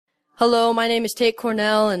Hello, my name is Tate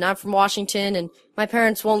Cornell, and I'm from Washington, and my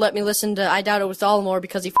parents won't let me listen to I Doubt It with Dollamore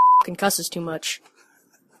because he f***ing cusses too much.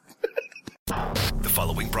 The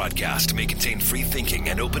following broadcast may contain free thinking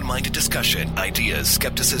and open-minded discussion, ideas,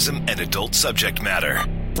 skepticism, and adult subject matter.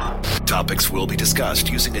 Topics will be discussed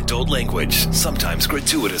using adult language, sometimes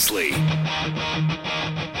gratuitously.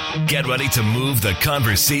 Get ready to move the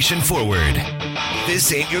conversation forward.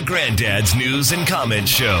 This ain't your granddad's news and comment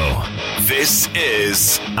show. This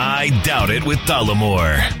is I Doubt It with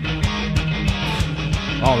Dollamore.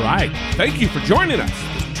 All right. Thank you for joining us.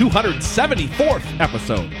 274th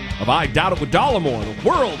episode of I Doubt It with Dollamore. The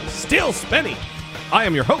world is still spinning. I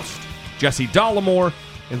am your host, Jesse Dollamore,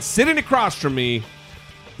 and sitting across from me,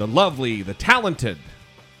 the lovely, the talented,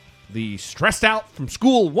 the stressed out from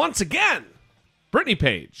school once again, Brittany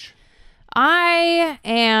Page. I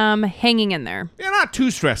am hanging in there. You're not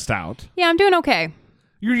too stressed out. Yeah, I'm doing okay.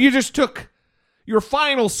 You just took your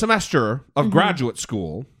final semester of graduate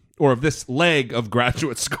school, or of this leg of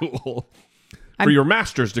graduate school, for your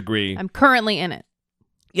master's degree. I'm currently in it.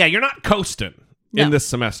 Yeah, you're not coasting in this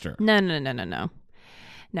semester. No.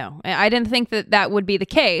 No, I didn't think that would be the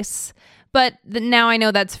case, but now I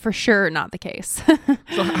know that's for sure not the case.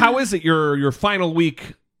 So how is it your final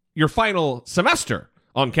week, your final semester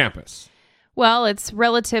on campus? Well, it's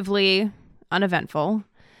relatively uneventful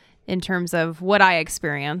in terms of what I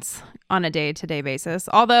experience on a day-to-day basis.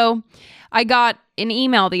 Although I got an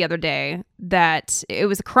email the other day that it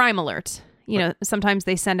was a crime alert. You know, sometimes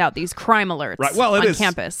they send out these crime alerts on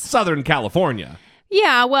campus. Southern California.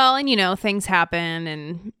 Yeah, well, and things happen,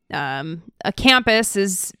 and a campus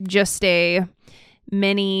is just a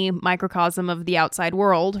mini microcosm of the outside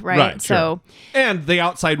world, right? Right, sure. And the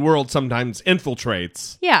outside world sometimes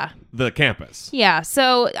infiltrates the campus. Yeah,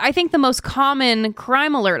 so I think the most common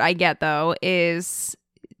crime alert I get, though, is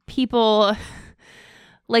people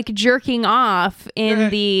like jerking off in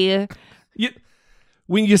the...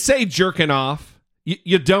 When you say jerking off,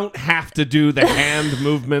 you don't have to do the hand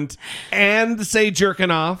movement and say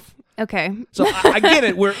jerking off. Okay. So I get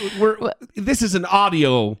it. This is an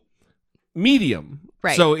audio medium.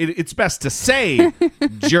 Right. So it's best to say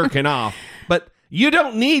jerking off, but you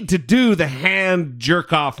don't need to do the hand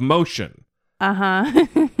jerk off motion. Uh-huh.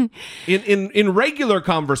 In regular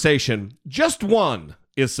conversation, just one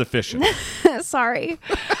is sufficient. Sorry.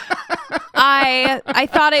 I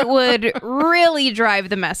thought it would really drive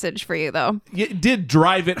the message for you, though. It did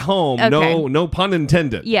drive it home. Okay. No pun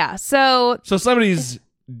intended. Yeah, so somebody's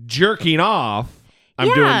jerking off.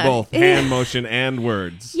 I'm doing both hand motion and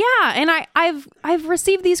words. Yeah, and I've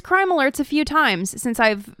received these crime alerts a few times since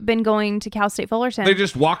I've been going to Cal State Fullerton. They're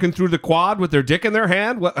just walking through the quad with their dick in their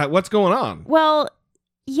hand? What's going on? Well,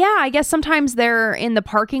 yeah, I guess sometimes they're in the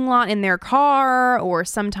parking lot in their car, or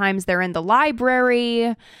sometimes they're in the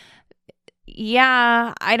library.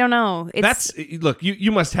 Yeah, I don't know. Look,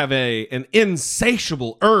 you must have an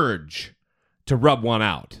insatiable urge to rub one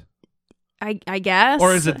out. I guess.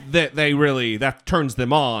 Or is it that that turns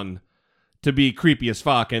them on to be creepy as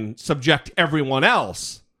fuck and subject everyone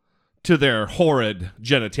else to their horrid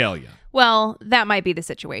genitalia? Well, that might be the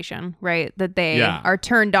situation, right? That they are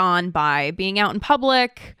turned on by being out in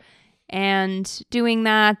public and doing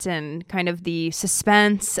that, and kind of the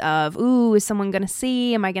suspense of, ooh, is someone going to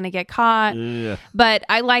see? Am I going to get caught? Yeah. But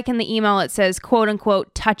I like in the email it says, quote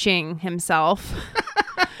unquote, touching himself.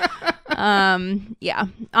 On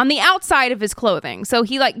the outside of his clothing. So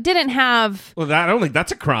he didn't have... Well, I don't think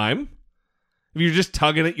that's a crime. If you're just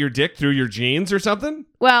tugging at your dick through your jeans or something?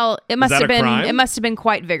 Well, it must have been crime? It must have been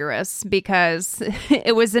quite vigorous, because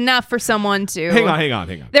it was enough for someone to... Hang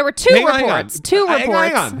on. There were two reports. Two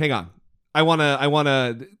reports. Hang on. I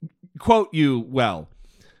wanna quote you well.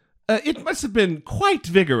 It must have been quite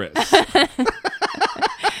vigorous.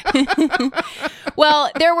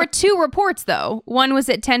 Well, there were two reports, though. One was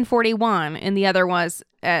at 10:41 and the other was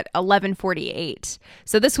at 11:48.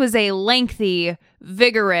 So this was a lengthy,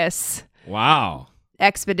 vigorous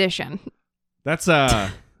expedition. That's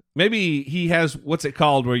maybe he has, what's it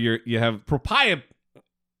called, where you have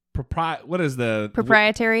what is the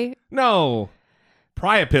proprietary? No.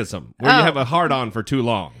 Priapism, where you have a hard-on for too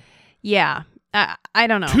long. Yeah. I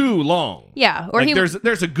don't know. Too long. Yeah. Or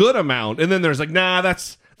there's a good amount, and then there's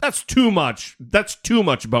that's too much. That's too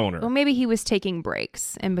much boner. Well, maybe he was taking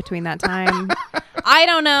breaks in between that time. I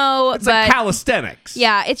don't know. It's like calisthenics.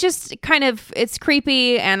 Yeah, it's just it's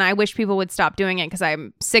creepy, and I wish people would stop doing it, because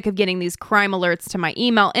I'm sick of getting these crime alerts to my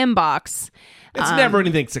email inbox. It's never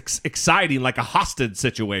anything exciting like a hostage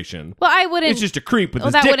situation. Well, I wouldn't... It's just a creep with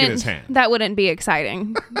his dick in his hand. That wouldn't be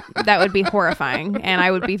exciting. That would be horrifying, and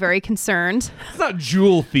I would be very concerned. It's not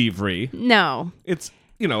jewel thievery. No. It's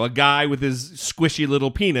a guy with his squishy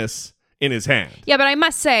little penis in his hand. Yeah, but I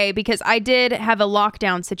must say, because I did have a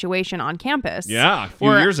lockdown situation on campus. Yeah, a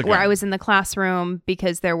few years ago. Where I was in the classroom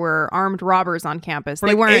because there were armed robbers on campus.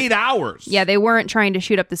 For like 8 hours. Yeah, they weren't trying to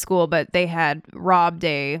shoot up the school, but they had robbed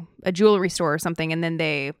a jewelry store or something, and then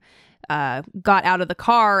they got out of the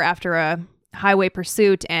car after a highway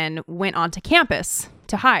pursuit and went onto campus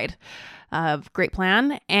to hide. Great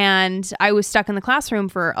plan. And I was stuck in the classroom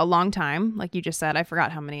for a long time. Like you just said, I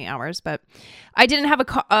forgot how many hours, but I didn't have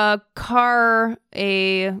a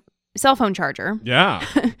cell phone charger. Yeah.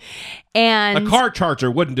 And a car charger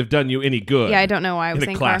wouldn't have done you any good. Yeah, I don't know why I was in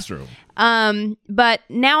a classroom. But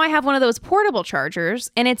now I have one of those portable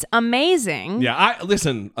chargers, and it's amazing. Yeah,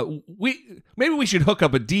 maybe we should hook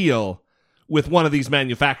up a deal with one of these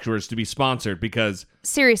manufacturers to be sponsored, because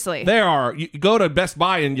seriously, you go to Best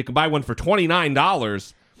Buy and you can buy one for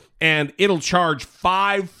 $29 and it'll charge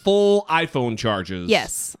 5 full iPhone charges.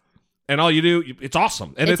 Yes. And all you do, it's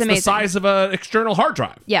awesome. And it's amazing. The size of an external hard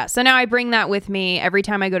drive. Yeah, so now I bring that with me every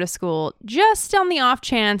time I go to school, just on the off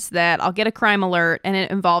chance that I'll get a crime alert and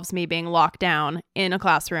it involves me being locked down in a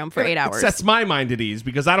classroom for 8 hours. It sets my mind at ease,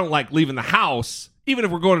 because I don't like leaving the house, even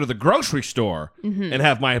if we're going to the grocery store, and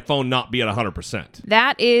have my phone not be at 100%.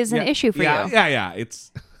 That is an issue for you. Yeah.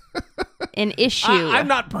 It's an issue. I'm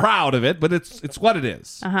not proud of it, but it's what it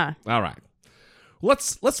is. Uh-huh. All right.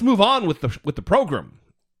 Let's move on with the program.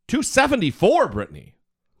 274, Brittany.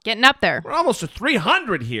 Getting up there. We're almost to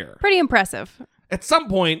 300 here. Pretty impressive. At some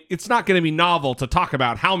point, it's not going to be novel to talk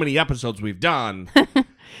about how many episodes we've done.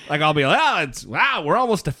 Like, I'll be like, we're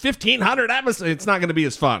almost to 1,500 episodes. It's not going to be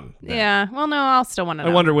as fun. Yeah. Well, no, I'll still want to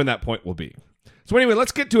know. I wonder when that point will be. So anyway,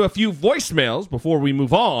 let's get to a few voicemails before we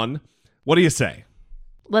move on. What do you say?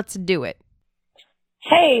 Let's do it.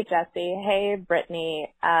 Hey, Jesse. Hey,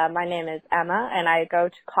 Brittany. My name is Emma, and I go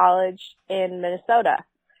to college in Minnesota.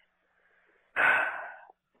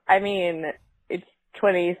 I mean, it's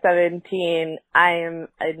 2017. I am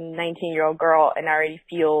a 19-year-old girl, and I already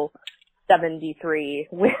feel 73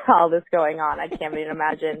 with all this going on. I can't even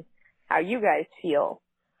imagine how you guys feel.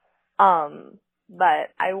 But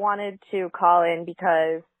I wanted to call in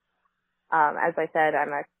because, as I said, I'm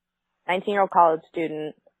a 19-year-old college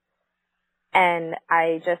student, and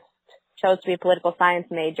I just chose to be a political science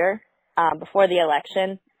major before the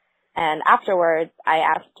election. And afterwards, I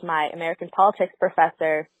asked my American politics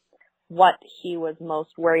professor what he was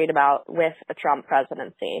most worried about with a Trump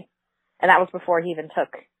presidency. And that was before he even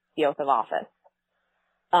took the oath of office.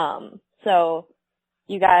 So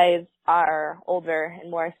you guys are older and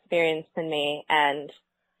more experienced than me, and,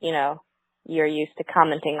 you're used to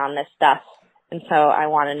commenting on this stuff. And so I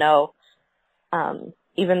want to know,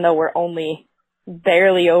 even though we're only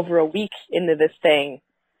barely over a week into this thing,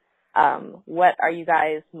 what are you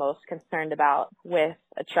guys most concerned about with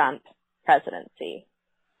a Trump presidency?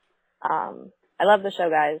 I love the show,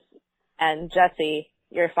 guys. And Jesse,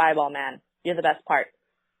 you're a fireball man. You're the best part.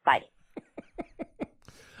 Bye.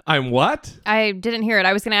 I'm what? I didn't hear it.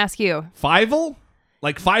 I was going to ask you. Fievel?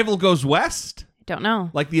 Like Fievel Goes West? Don't know.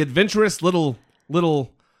 Like the adventurous little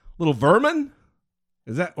vermin?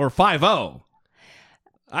 Is that, or 5-0?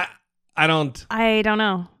 I don't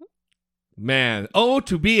know. Man,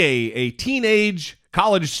 to be a teenage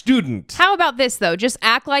college student. How about this, though? Just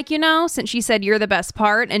act like you know, since you said you're the best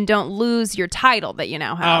part, and don't lose your title that you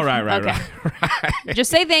now have. Oh, right. Just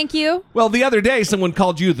say thank you. Well, the other day, someone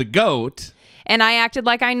called you the GOAT. And I acted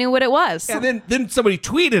like I knew what it was. And then somebody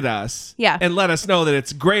tweeted us. Yeah. And let us know that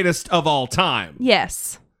it's greatest of all time.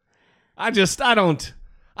 Yes. I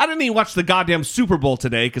didn't even watch the goddamn Super Bowl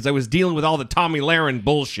today because I was dealing with all the Tommy Lahren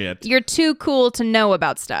bullshit. You're too cool to know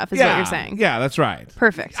about stuff, is what you're saying. Yeah, that's right.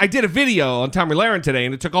 Perfect. I did a video on Tommy Lahren today,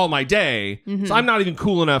 and it took all my day. Mm-hmm. So I'm not even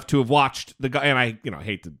cool enough to have watched the guy. And I,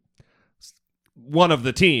 hate one of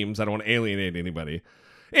the teams. I don't want to alienate anybody.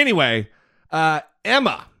 Anyway,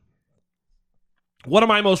 Emma, what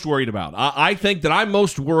am I most worried about? I think that I'm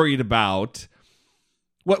most worried about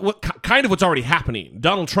what kind of what's already happening.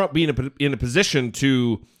 Donald Trump being in a position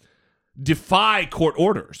to defy court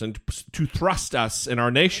orders and to thrust us in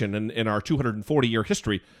our nation and in our 240-year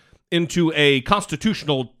history into a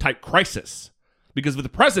constitutional type crisis. Because if the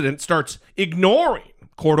president starts ignoring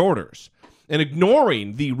court orders and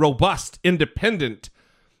ignoring the robust, independent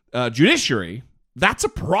judiciary, that's a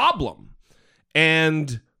problem.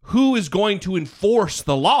 And who is going to enforce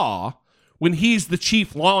the law when he's the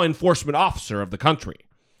chief law enforcement officer of the country?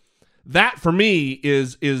 That, for me,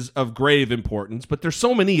 is of grave importance. But there's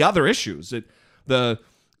so many other issues. The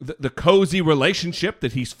cozy relationship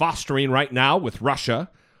that he's fostering right now with Russia,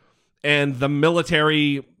 and the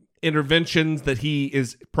military interventions that he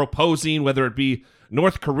is proposing, whether it be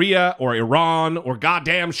North Korea or Iran or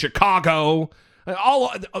goddamn Chicago.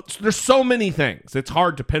 There's so many things. It's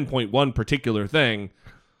hard to pinpoint one particular thing.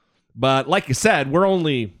 But like you said, we're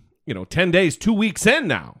only, 10 days, 2 weeks in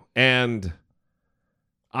now. And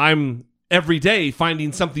I'm every day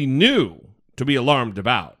finding something new to be alarmed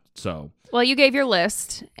about. So, well, you gave your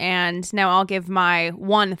list, and now I'll give my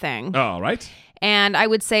one thing. all right. And I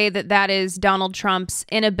would say that is Donald Trump's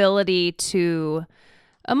inability to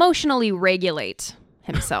emotionally regulate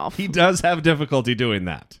himself. He does have difficulty doing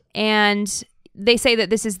that. And they say that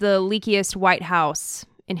this is the leakiest White House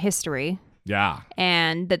in history. Yeah.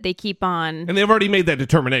 And that they keep on... And they've already made that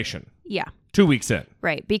determination. Yeah. 2 weeks in.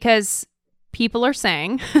 Right. Because people are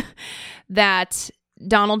saying that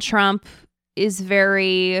Donald Trump is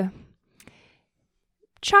very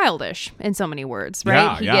childish in so many words, right?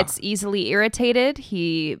 Yeah, he yeah. gets easily irritated.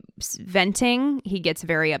 He's venting. He gets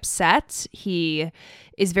very upset. He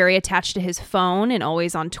is very attached to his phone and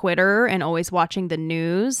always on Twitter and always watching the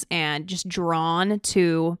news and just drawn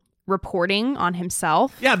to reporting on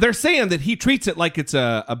himself. Yeah, they're saying that he treats it like it's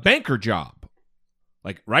a banker job.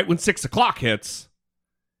 Like right when 6 o'clock hits,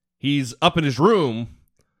 he's up in his room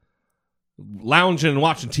lounging and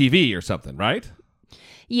watching TV or something, right?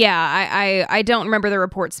 Yeah, I don't remember the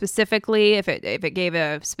report specifically, if it gave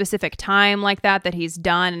a specific time like that he's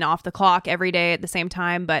done and off the clock every day at the same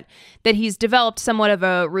time, but that he's developed somewhat of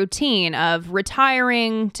a routine of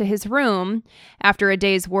retiring to his room after a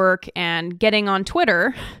day's work and getting on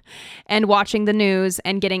Twitter and watching the news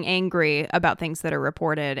and getting angry about things that are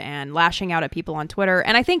reported and lashing out at people on Twitter.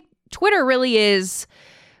 And I think Twitter really is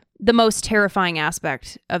the most terrifying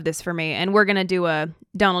aspect of this for me. And we're going to do a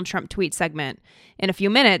Donald Trump tweet segment in a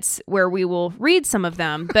few minutes where we will read some of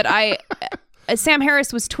them. But Sam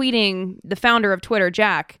Harris was tweeting the founder of Twitter,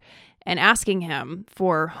 Jack, and asking him,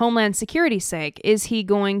 for Homeland Security's sake, is he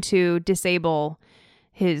going to disable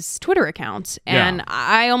his Twitter account? And Yeah.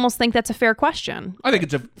 I almost think that's a fair question. I think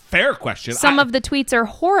it's a fair question. Some of the tweets are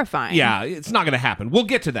horrifying. Yeah, it's not going to happen. We'll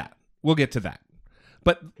get to that.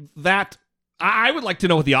 But that, I would like to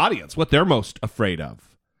know what the audience, what they're most afraid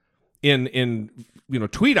of.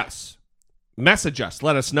 Tweet us, message us,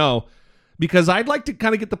 let us know, because I'd like to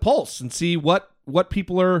kind of get the pulse and see what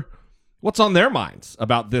people are, what's on their minds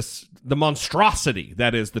about this, the monstrosity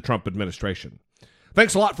that is the Trump administration.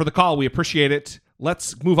 Thanks a lot for the call. We appreciate it.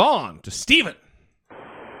 Let's move on to Steven.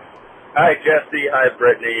 Hi, Jesse. Hi,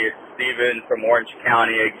 Brittany. It's Steven from Orange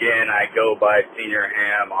County again. I go by Senior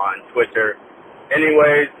Ham on Twitter.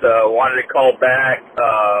 Anyways, wanted to call back.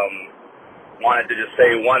 Wanted to just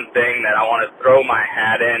say one thing, that I want to throw my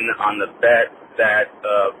hat in on the bet that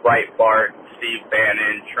Breitbart, Steve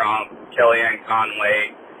Bannon, Trump, Kellyanne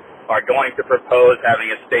Conway are going to propose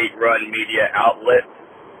having a state-run media outlet.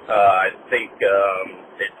 I think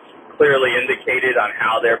it's clearly indicated on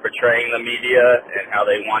how they're portraying the media and how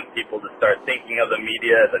they want people to start thinking of the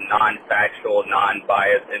media as a non-factual,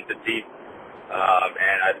 non-biased entity.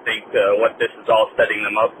 And I think what this is all setting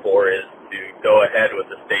them up for is to go ahead with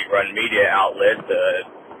the state-run media outlet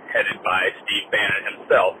headed by Steve Bannon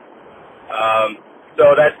himself.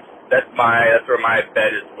 So that's where my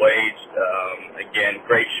bet is waged. Again,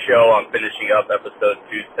 great show. I'm finishing up episode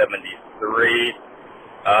 273.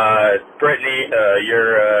 Brittany,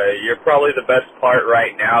 you're probably the best part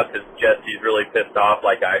right now because Jesse's really pissed off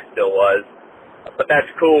like I still was. But that's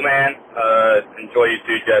cool, man. Enjoy you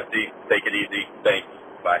too, Jesse. Take it easy. Thanks.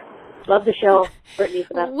 Bye. Love the show. Brittany's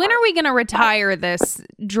the best. When are we going to retire this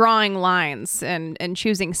drawing lines and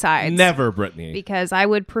choosing sides? Never, Brittany. Because I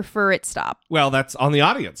would prefer it stop. Well, that's on the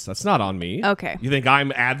audience. That's not on me. Okay. You think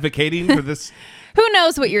I'm advocating for this? Who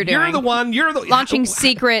knows what you're doing? You're the one. You're the launching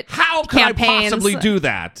secret How can campaigns. I possibly do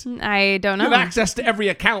that? I don't know. You have access to every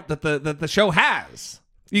account that the show has.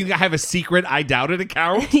 You can have a secret I Doubt It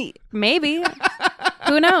account. Maybe.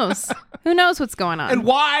 Who knows? Who knows what's going on? And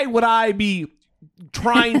why would I be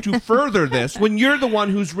trying to further this when you're the one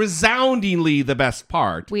who's resoundingly the best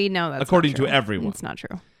part? We know that's according not true. to everyone. It's not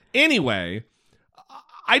true. Anyway,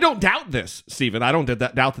 I don't doubt this, Stephen. I don't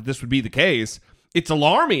doubt that this would be the case. It's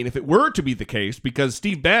alarming if it were to be the case because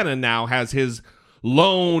Steve Bannon now has his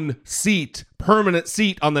lone seat, permanent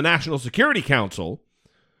seat on the National Security Council,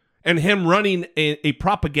 and him running a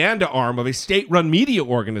propaganda arm of a state-run media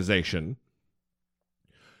organization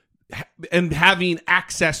and having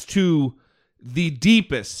access to the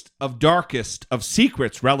deepest of darkest of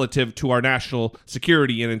secrets relative to our national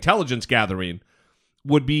security and intelligence gathering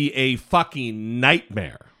would be a fucking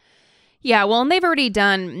nightmare. Yeah, well, and they've already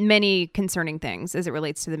done many concerning things as it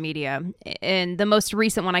relates to the media. And the most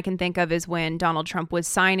recent one I can think of is when Donald Trump was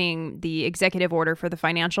signing the executive order for the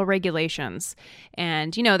financial regulations.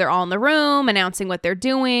 And, they're all in the room announcing what they're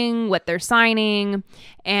doing, what they're signing.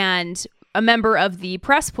 And a member of the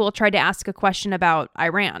press pool tried to ask a question about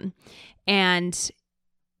Iran. And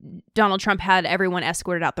Donald Trump had everyone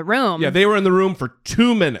escorted out the room. Yeah, they were in the room for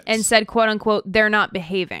 2 minutes. And said, quote unquote, they're not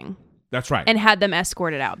behaving. That's right. And had them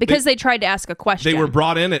escorted out because they tried to ask a question. They were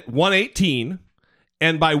brought in at 1:18,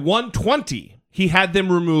 and by 1:20, he had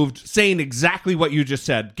them removed, saying exactly what you just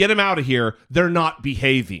said. Get them out of here. They're not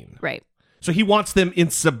behaving. Right. So he wants them in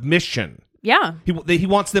submission. Yeah. He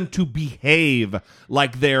wants them to behave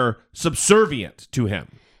like they're subservient to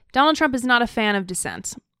him. Donald Trump is not a fan of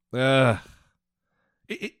dissent. Listen,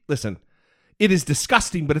 it is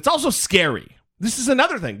disgusting, but it's also scary. This is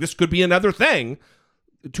another thing. This could be another thing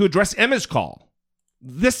to address Emma's call.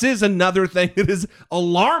 This is another thing that is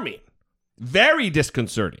alarming, very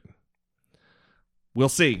disconcerting. We'll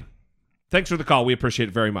see. Thanks for the call. We appreciate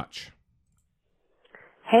it very much.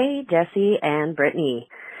 Hey, Jesse and Brittany.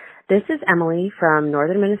 This is Emily from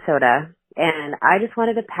northern Minnesota, and I just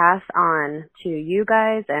wanted to pass on to you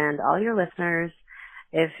guys and all your listeners,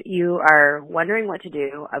 if you are wondering what to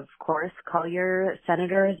do, of course, call your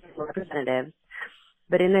senators and representatives.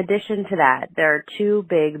 But in addition to that, there are two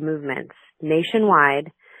big movements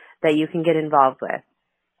nationwide that you can get involved with.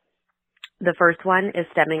 The first one is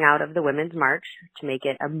stemming out of the Women's March to make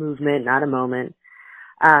it a movement, not a moment.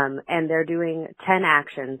 And they're doing 10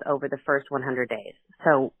 actions over the first 100 days.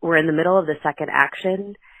 So we're in the middle of the second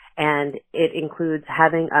action, and it includes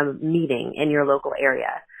having a meeting in your local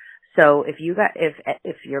area. So if your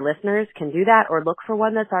listeners can do that or look for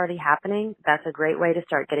one that's already happening, that's a great way to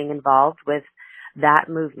start getting involved with that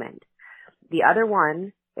movement. The other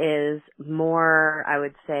one is more, I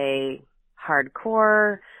would say,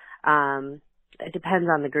 hardcore. It depends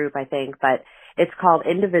on the group, I think, but it's called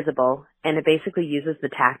Indivisible, and it basically uses the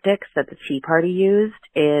tactics that the Tea Party used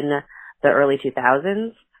in the early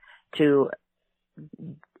 2000s to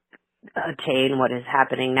attain what is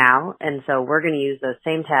happening now. And so we're going to use those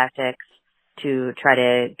same tactics to try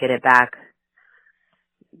to get it back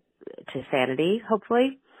to sanity,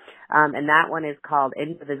 hopefully. And that one is called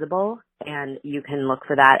Indivisible, and you can look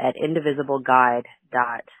for that at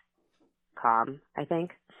indivisibleguide.com, I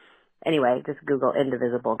think. Anyway, just Google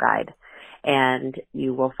Indivisible Guide, and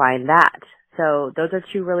you will find that. So those are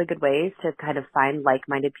two really good ways to kind of find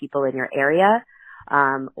like-minded people in your area,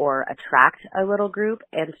 or attract a little group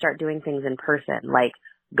and start doing things in person, like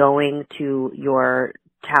going to your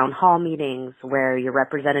town hall meetings where your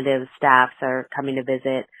representative staffs are coming to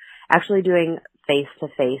visit, actually doing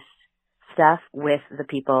face-to-face stuff with the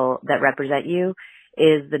people that represent you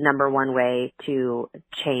is the number one way to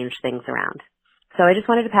change things around. So I just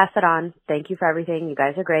wanted to pass that on. Thank you for everything. You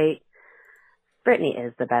guys are great. Brittany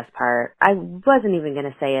is the best part. I wasn't even going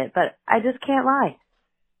to say it, but I just can't lie.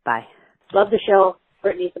 Bye. Love the show.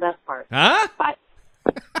 Brittany's the best part. Huh? Bye.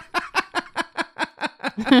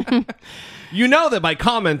 You know that by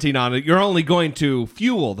commenting on it, you're only going to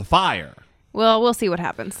fuel the fire. Well, we'll see what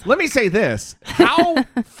happens. Let me say this. How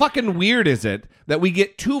fucking weird is it that we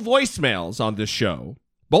get two voicemails on this show,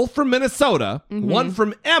 both from Minnesota, one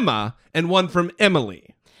from Emma and one from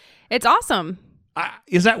Emily? It's awesome.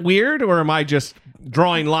 Is that weird, or am I just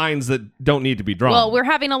drawing lines that don't need to be drawn? Well, we're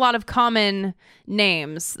having a lot of common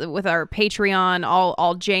names with our Patreon,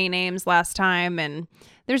 all J names last time, and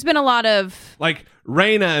there's been a lot of... Like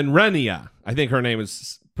Raina and Renia. I think her name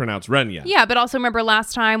is pronounced Renia. Yeah, but also remember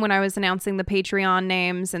last time when I was announcing the Patreon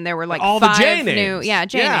names, and there were like all 5 the J new... names. Yeah,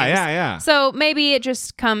 J names. Yeah. So maybe it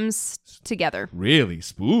just comes together. Really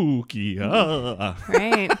spooky.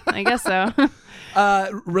 Right, I guess so.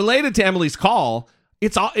 Related to Emily's call,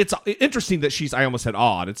 it's interesting that I almost said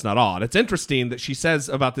odd. It's not odd. It's interesting that she says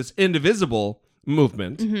about this Indivisible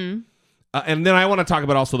movement. And then I want to talk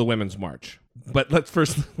about also the Women's March. But let's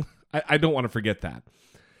first, I don't want to forget that.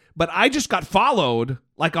 But I just got followed,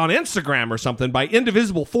 like on Instagram or something, by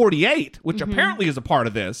Indivisible48, which apparently is a part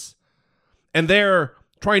of this. And they're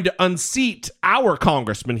trying to unseat our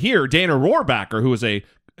congressman here, Dana Rohrabacher, who is a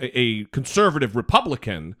conservative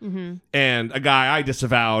Republican and a guy I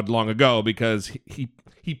disavowed long ago because he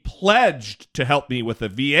pledged to help me with the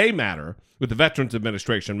VA matter, with the Veterans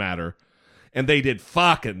Administration matter, and they did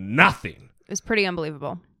fucking nothing. It was pretty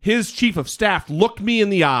unbelievable. His chief of staff looked me in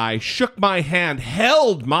the eye, shook my hand,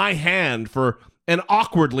 held my hand for an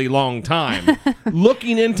awkwardly long time,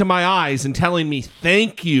 looking into my eyes and telling me,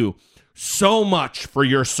 thank you so much for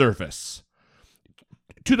your service,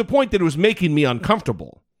 to the point that it was making me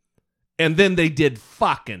uncomfortable. And then they did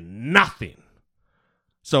fucking nothing.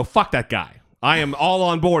 So fuck that guy. I am all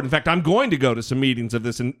on board. In fact, I'm going to go to some meetings of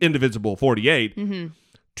this Indivisible 48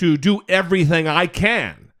 to do everything I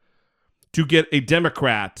can to get a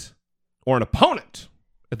Democrat or an opponent,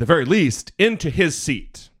 at the very least, into his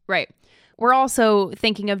seat. Right. We're also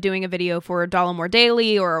thinking of doing a video for Dollemore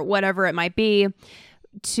Daily or whatever it might be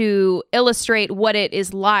to illustrate what it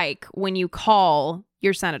is like when you call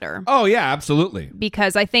your senator. Oh, yeah, absolutely.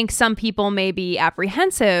 Because I think some people may be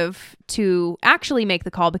apprehensive to actually make the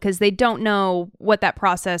call because they don't know what that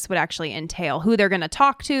process would actually entail, who they're going to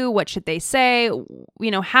talk to, what should they say, you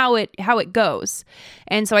know, how it goes.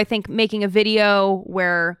 And so I think making a video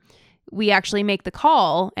where we actually make the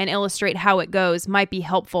call and illustrate how it goes might be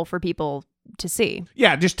helpful for people to see.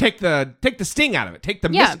 Yeah, just take the sting out of it. Take the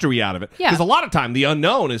mystery out of it. Because a lot of time the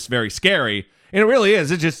unknown is very scary. And it really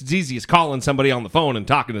is. It's just as easy as calling somebody on the phone and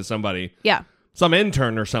talking to somebody. Yeah. Some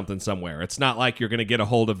intern or something somewhere. It's not like you're going to get a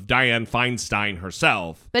hold of Dianne Feinstein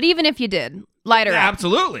herself. But even if you did, light her up.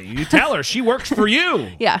 Absolutely. You tell her she works for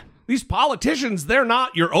you. Yeah. These politicians, they're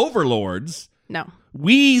not your overlords. No.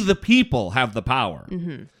 We, the people, have the power.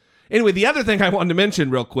 Mm-hmm. Anyway, the other thing I wanted to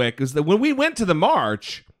mention real quick is that when we went to the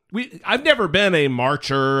march, I've never been a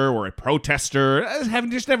marcher or a protester. I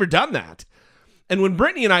haven't just never done that. And when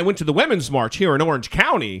Brittany and I went to the Women's March here in Orange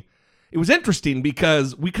County, it was interesting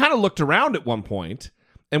because we kind of looked around at one point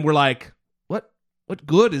and we're like, what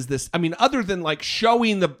good is this? I mean, other than like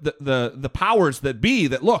showing the powers that be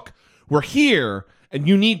that, look, we're here and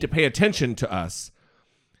you need to pay attention to us.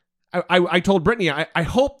 I told Brittany, I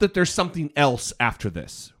hope that there's something else after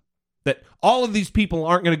this, that all of these people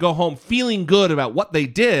aren't going to go home feeling good about what they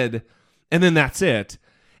did and then that's it.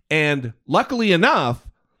 And luckily enough,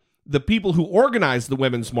 the people who organized the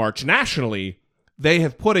Women's March nationally, they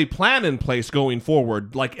have put a plan in place going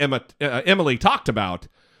forward, like Emily talked about,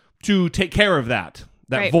 to take care of that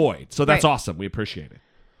right. void. So that's awesome. We appreciate it.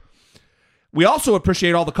 We also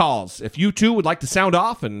appreciate all the calls. If you too would like to sound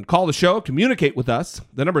off and call the show, communicate with us.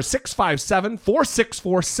 The number is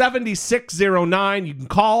 657-464-7609. You can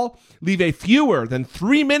call, leave a fewer than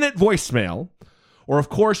 3-minute voicemail, or of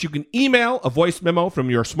course you can email a voice memo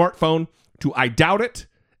from your smartphone to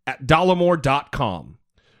idoubitit@dollemore.com.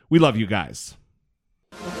 We love you guys.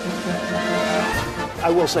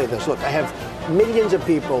 I will say this. Look, I have millions of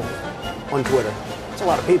people on Twitter. It's a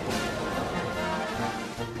lot of people.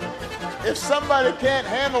 If somebody can't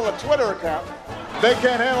handle a Twitter account, they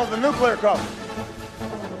can't handle the nuclear code.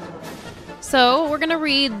 So we're going to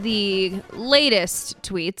read the latest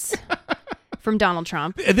tweets from Donald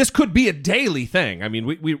Trump. This could be a daily thing. I mean,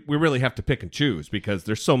 we really have to pick and choose because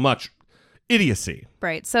there's so much idiocy.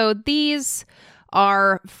 Right. So these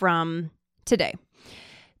are from today.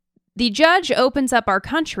 The judge opens up our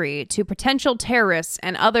country to potential terrorists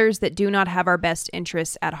and others that do not have our best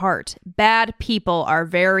interests at heart. Bad people are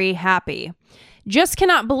very happy. Just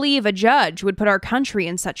cannot believe a judge would put our country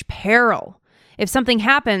in such peril. If something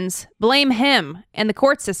happens, blame him and the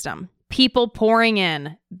court system. People pouring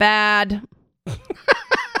in. Bad.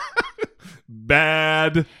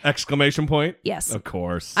 Bad! Exclamation point? Yes. Of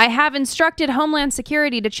course. I have instructed Homeland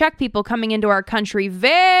Security to check people coming into our country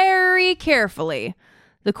very carefully.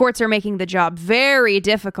 The courts are making the job very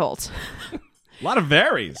difficult. A lot of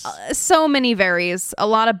varies. So many varies. A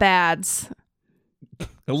lot of bads.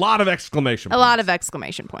 A lot of exclamation points. A lot of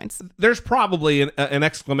exclamation points. There's probably an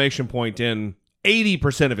exclamation point in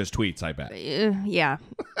 80% of his tweets, I bet. Yeah.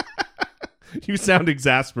 You sound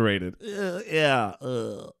exasperated. Yeah.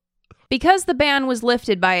 Because the ban was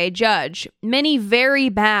lifted by a judge, many very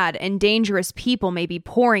bad and dangerous people may be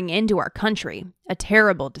pouring into our country. A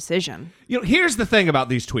terrible decision. You know, here's the thing about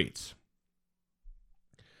these tweets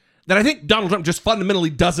that I think Donald Trump just fundamentally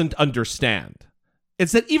doesn't understand.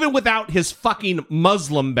 It's that even without his fucking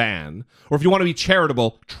Muslim ban, or if you want to be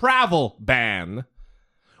charitable, travel ban,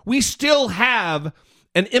 we still have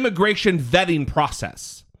an immigration vetting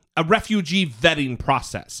process, a refugee vetting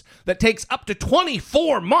process that takes up to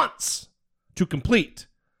 24 months to complete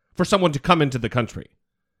for someone to come into the country.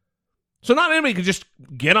 So not anybody can just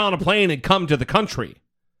get on a plane and come to the country.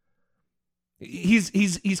 He's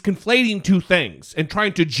conflating two things and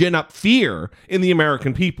trying to gin up fear in the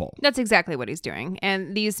American people. That's exactly what he's doing.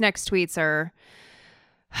 And these next tweets are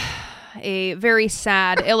a very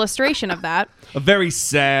sad illustration of that. A very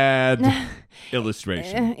sad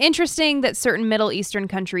illustration. Interesting that certain Middle Eastern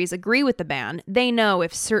countries agree with the ban. They know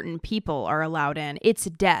if certain people are allowed in, it's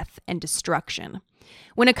death and destruction.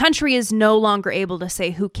 When a country is no longer able to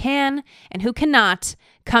say who can and who cannot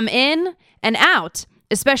come in and out,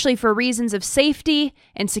 especially for reasons of safety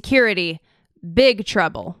and security, big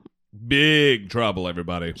trouble. Big trouble,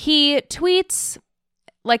 everybody. He tweets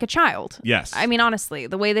like a child. Yes. I mean, honestly,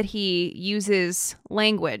 the way that he uses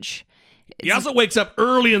language. He also wakes up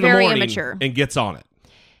early in the very morning immature. and gets on it.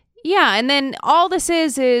 Yeah, and then all this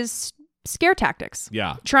is scare tactics.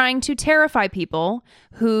 Yeah. Trying to terrify people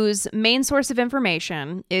whose main source of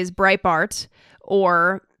information is Breitbart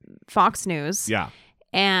or Fox News. Yeah.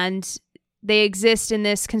 And they exist in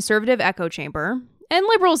this conservative echo chamber. And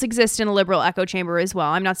liberals exist in a liberal echo chamber as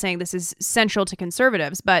well. I'm not saying this is central to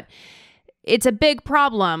conservatives, but it's a big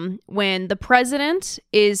problem when the president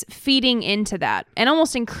is feeding into that and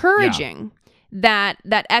almost encouraging that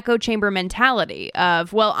echo chamber mentality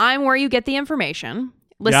of, well, I'm where you get the information.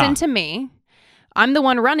 Listen to me. I'm the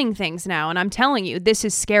one running things now, and I'm telling you, this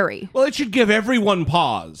is scary. Well, it should give everyone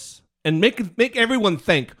pause and make everyone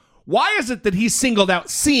think, why is it that he singled out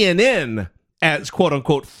CNN as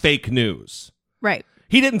quote-unquote fake news? Right.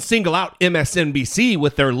 He didn't single out MSNBC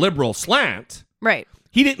with their liberal slant. Right.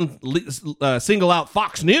 He didn't single out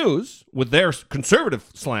Fox News with their conservative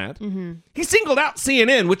slant. Mm-hmm. He singled out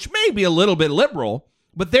CNN, which may be a little bit liberal,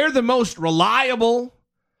 but they're the most reliable,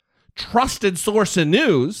 trusted source in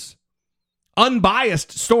news,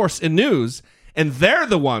 unbiased source in news, and they're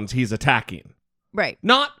the ones he's attacking. Right.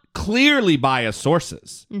 Not clearly biased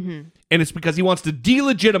sources. Mm-hmm. And it's because he wants to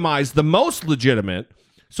delegitimize the most legitimate,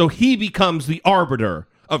 so he becomes the arbiter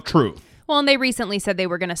of truth. Well, and they recently said they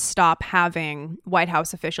were going to stop having White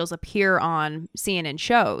House officials appear on CNN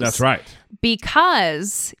shows. That's right.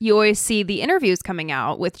 Because you always see the interviews coming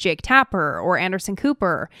out with Jake Tapper or Anderson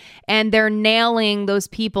Cooper, and they're nailing those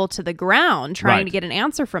people to the ground, trying to get an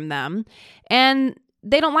answer from them. And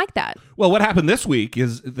they don't like that. Well, what happened this week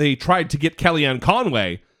is they tried to get Kellyanne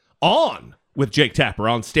Conway on with Jake Tapper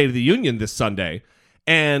on State of the Union this Sunday.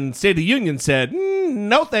 And State of the Union said,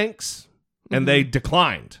 no thanks. And they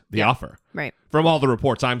declined the offer. Right. From all the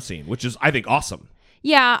reports I'm seeing, which is, I think, awesome.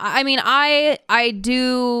 Yeah, I mean, I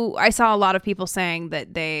saw a lot of people saying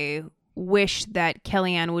that they wish that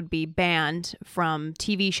Kellyanne would be banned from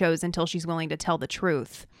TV shows until she's willing to tell the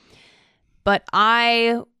truth. But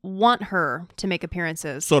I want her to make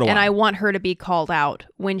appearances. So do and I. I want her to be called out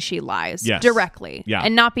when she lies directly. Yeah.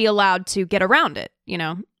 And not be allowed to get around it, you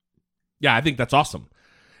know? Yeah, I think that's awesome.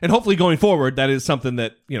 And hopefully going forward, that is something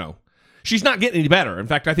that, she's not getting any better. In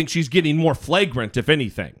fact, I think she's getting more flagrant, if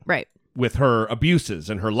anything. Right. With her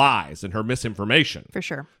abuses and her lies and her misinformation. For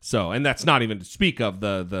sure. So, and that's not even to speak of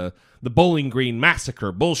the Bowling Green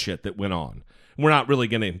massacre bullshit that went on. We're not really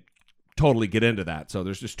going to totally get into that. So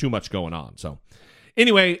there's just too much going on. So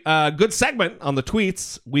anyway, good segment on the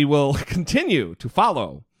tweets. We will continue to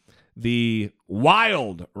follow the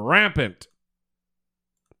wild, rampant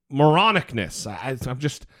moronicness.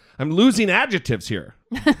 I'm losing adjectives here,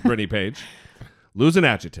 Brittany Page. Losing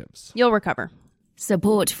adjectives. You'll recover.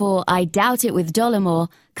 Support for I Doubt It with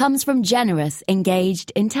Dollamore comes from generous,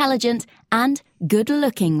 engaged, intelligent, and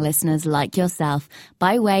good-looking listeners like yourself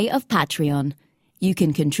by way of Patreon. You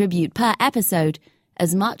can contribute per episode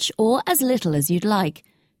as much or as little as you'd like,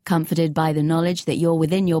 comforted by the knowledge that you're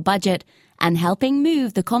within your budget and helping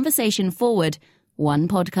move the conversation forward, one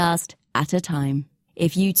podcast at a time.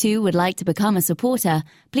 If you too would like to become a supporter,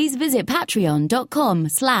 please visit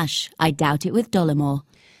patreon.com/I Doubt It with Dollamore.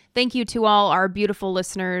 Thank you to all our beautiful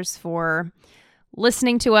listeners for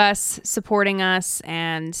listening to us, supporting us,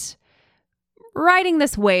 and riding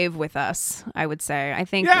this wave with us, I would say. I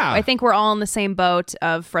think we're all in the same boat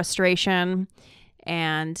of frustration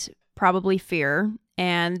and probably fear,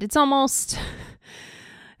 and it's almost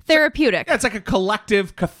therapeutic. Yeah, it's like a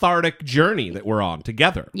collective cathartic journey that we're on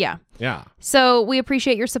together. Yeah. Yeah. So we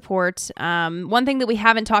appreciate your support. One thing that we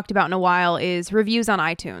haven't talked about in a while is reviews on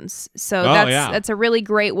iTunes. So that's a really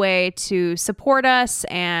great way to support us.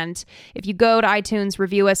 And if you go to iTunes,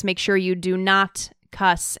 review us, make sure you do not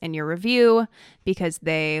cuss in your review because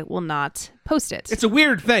they will not post it. It's a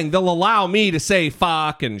weird thing. They'll allow me to say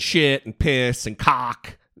fuck and shit and piss and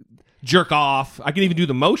cock, jerk off. I can even do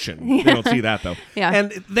the motion. They don't see that though. Yeah.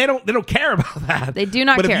 And they don't care about that. They do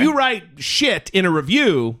not care. But if you write shit in a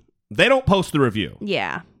review, they don't post the review.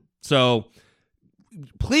 Yeah. So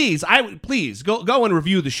please go and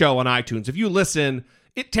review the show on iTunes. If you listen,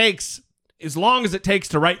 it takes as long as it takes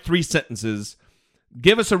to write 3 sentences.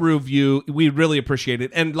 Give us a review. We really appreciate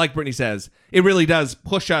it. And like Brittany says, it really does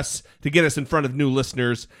push us to get us in front of new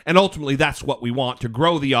listeners. And ultimately, that's what we want, to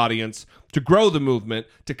grow the audience, to grow the movement,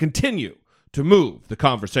 to continue to move the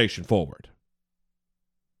conversation forward.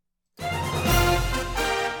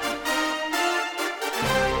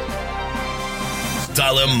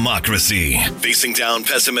 Dollamocracy. Facing down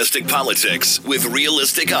pessimistic politics with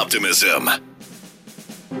realistic optimism.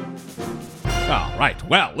 Oh, right.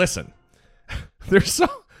 Well, listen.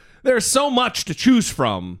 There's so much to choose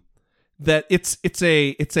from that it's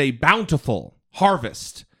a bountiful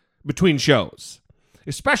harvest between shows.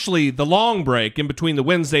 Especially the long break in between the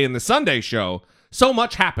Wednesday and the Sunday show. So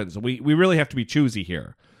much happens. We really have to be choosy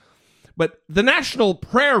here. But the National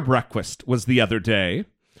Prayer Breakfast was the other day,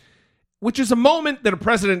 which is a moment that a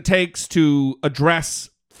president takes to address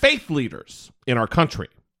faith leaders in our country.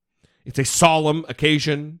 It's a solemn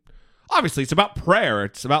occasion. Obviously, it's about prayer.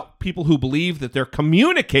 It's about people who believe that they're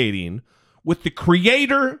communicating with the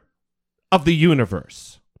creator of the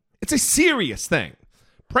universe. It's a serious thing.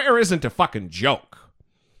 Prayer isn't a fucking joke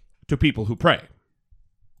to people who pray.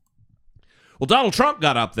 Well, Donald Trump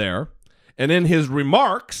got up there, and in his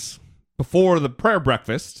remarks before the prayer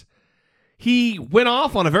breakfast, he went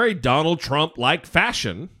off on a very Donald Trump-like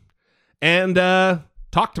fashion and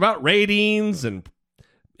talked about ratings and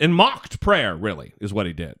mocked prayer, really, is what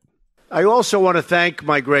he did. I also want to thank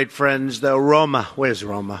my great friends, though. Roma. Where's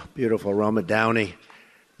Roma? Beautiful Roma Downey.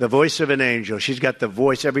 The voice of an angel. She's got the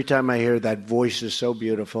voice. Every time I hear that voice is so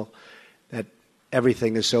beautiful. That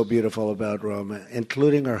everything is so beautiful about Roma,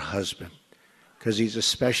 including her husband, because he's a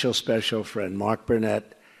special, special friend. Mark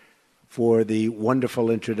Burnett, for the wonderful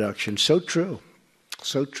introduction. So true.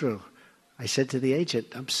 So true. I said to the agent,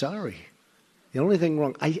 I'm sorry. The only thing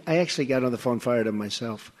wrong, I actually got on the phone, fired him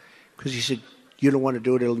myself, because he said, you don't want to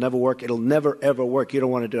do it. It'll never work. It'll never, ever work. You don't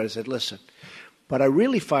want to do it. I said, listen. But I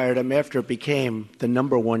really fired him after it became the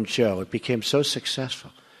 #1 show. It became so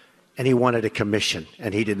successful. And he wanted a commission,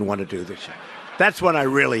 and he didn't want to do the show. That's what I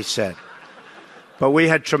really said. But we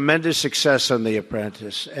had tremendous success on The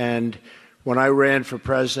Apprentice. And when I ran for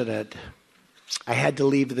president, I had to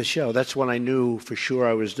leave the show. That's when I knew for sure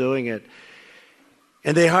I was doing it.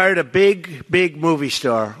 And they hired a big, big movie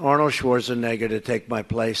star, Arnold Schwarzenegger, to take my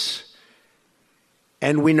place.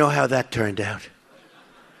 And we know how that turned out.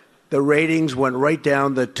 The ratings went right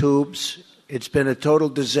down the tubes. It's been a total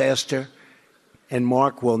disaster. And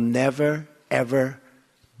Mark will never, ever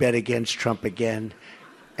bet against Trump again.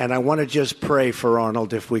 And I want to just pray for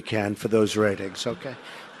Arnold, if we can, for those ratings, okay?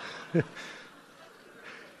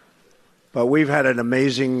 But we've had an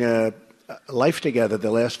amazing life together the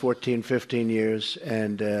last 14, 15 years,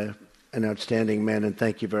 and an outstanding man. And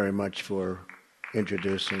thank you very much for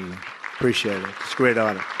introducing me. Appreciate it. It's a great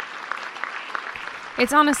honor.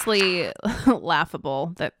 It's honestly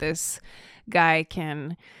laughable that this guy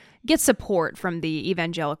can get support from the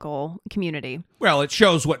evangelical community. Well, it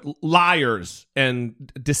shows what liars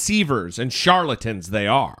and deceivers and charlatans they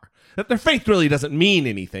are. That their faith really doesn't mean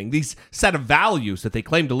anything. These set of values that they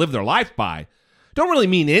claim to live their life by don't really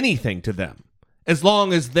mean anything to them, as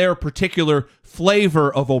long as their particular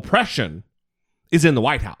flavor of oppression is in the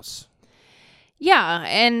White House. Yeah,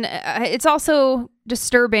 and it's also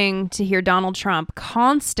disturbing to hear Donald Trump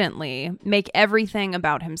constantly make everything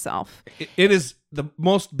about himself. It is the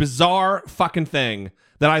most bizarre fucking thing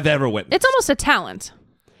that I've ever witnessed. It's almost a talent.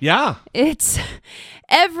 Yeah. It's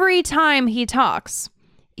every time he talks,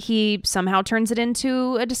 he somehow turns it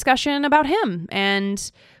into a discussion about him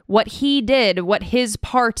and what he did, what his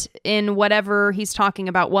part in whatever he's talking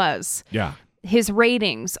about was. Yeah. His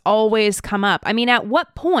ratings always come up. I mean, at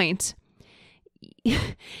what point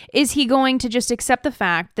is he going to just accept the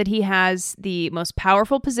fact that he has the most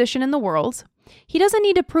powerful position in the world? He doesn't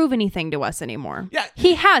need to prove anything to us anymore. Yeah.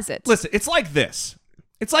 He has it. Listen, it's like this.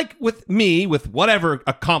 It's like with me, with whatever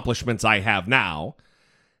accomplishments I have now,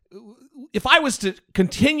 if I was to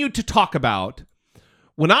continue to talk about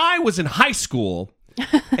when I was in high school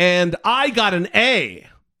and I got an A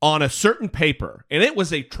on a certain paper, and it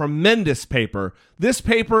was a tremendous paper. This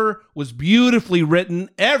paper was beautifully written.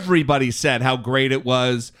 Everybody said how great it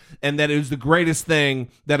was and that it was the greatest thing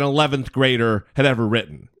that an 11th grader had ever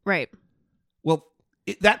written. Right. Well,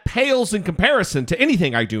 that pales in comparison to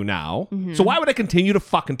anything I do now. Mm-hmm. So why would I continue to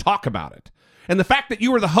fucking talk about it? And the fact that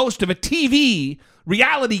you were the host of a TV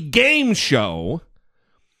reality game show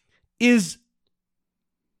is...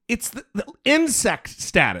 It's the insect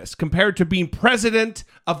status compared to being president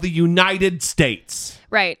of the United States.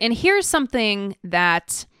 Right. And here's something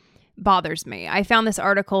that bothers me. I found this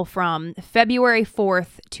article from February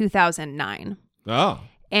 4th, 2009. Oh.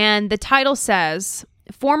 And the title says,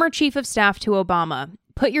 former chief of staff to Obama,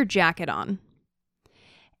 put your jacket on.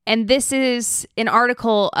 And this is an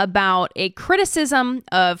article about a criticism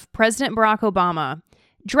of President Barack Obama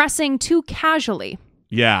dressing too casually.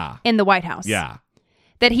 Yeah. In the White House. Yeah.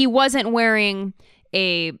 That he wasn't wearing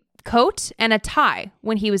a coat and a tie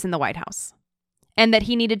when he was in the White House. and that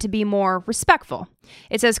he needed to be more respectful.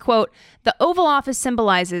 It says, quote, "The Oval Office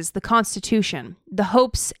symbolizes the Constitution, the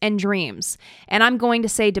hopes and dreams, and I'm going to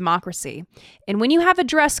say democracy. And when you have a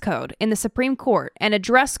dress code in the Supreme Court and a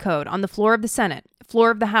dress code on the floor of the Senate,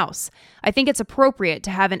 floor of the House, I think it's appropriate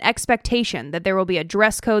to have an expectation that there will be a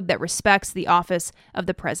dress code that respects the office of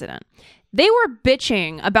the president." They were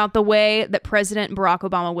bitching about the way that President Barack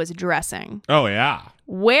Obama was dressing. Oh, yeah.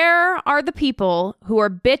 Where are the people who are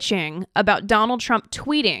bitching about Donald Trump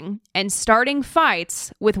tweeting and starting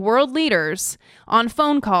fights with world leaders on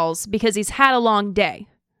phone calls because he's had a long day?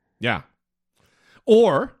 Yeah.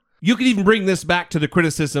 Or you could even bring this back to the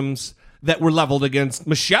criticisms that were leveled against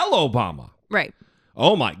Michelle Obama. Right.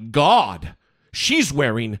 Oh, my God. She's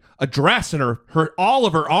wearing a dress and her all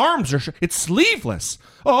of her arms it's sleeveless.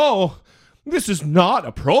 Oh, this is not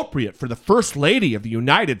appropriate for the First Lady of the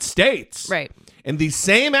United States. Right. And these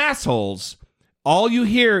same assholes, all you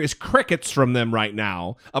hear is crickets from them right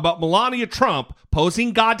now about Melania Trump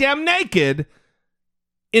posing goddamn naked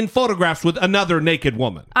in photographs with another naked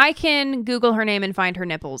woman. I can Google her name and find her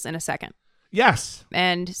nipples in a second. Yes.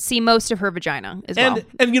 And see most of her vagina as well.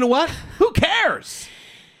 And you know what? Who cares?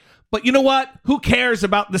 But you know what? Who cares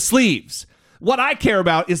about the sleeves? What I care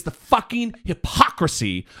about is the fucking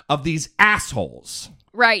hypocrisy of these assholes.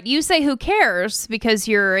 Right. You say who cares because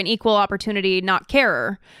you're an equal opportunity not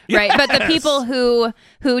carer. Right. Yes. But the people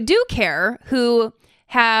who do care, who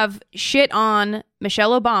have shit on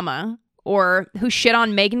Michelle Obama or who shit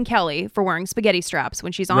on Megyn Kelly for wearing spaghetti straps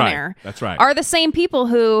when she's on air. That's right. Are the same people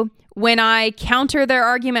who, when I counter their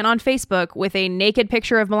argument on Facebook with a naked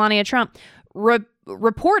picture of Melania Trump,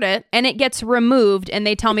 report it and it gets removed and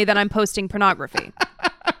they tell me that I'm posting pornography.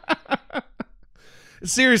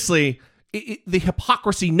 Seriously, the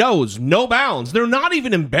hypocrisy knows no bounds. They're not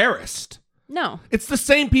even embarrassed. No. It's the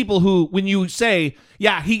same people who, when you say,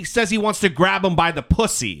 yeah, he says he wants to grab him by the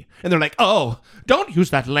pussy, and they're like, oh, don't use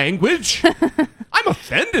that language. I'm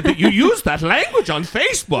offended that you use that language on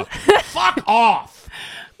Facebook. Fuck off.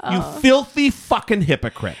 You filthy fucking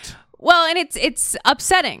hypocrite. Well, and it's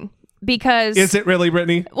upsetting because... Is it really,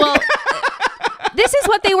 Brittany? Well, this is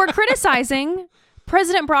what they were criticizing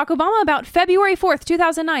President Barack Obama about February 4th,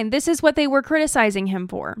 2009. This is what they were criticizing him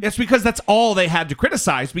for. It's because that's all they had to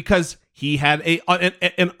criticize, because he had a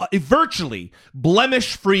virtually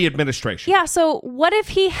blemish-free administration. Yeah, so what if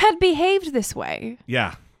he had behaved this way?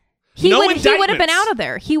 Yeah. He would have been out of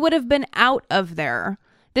there. He would have been out of there.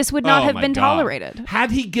 This would not have been tolerated.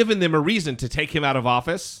 Had he given them a reason to take him out of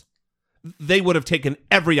office, they would have taken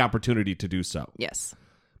every opportunity to do so. Yes.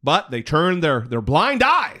 But they turned their blind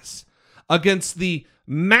eyes against the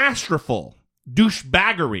masterful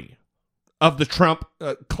douchebaggery of the Trump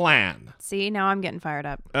clan. See, now I'm getting fired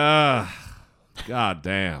up. God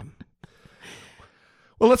damn.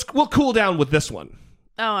 Well, we'll cool down with this one.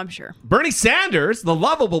 Oh, I'm sure. Bernie Sanders, the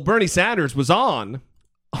lovable Bernie Sanders, was on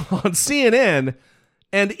CNN,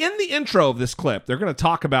 and in the intro of this clip, they're going to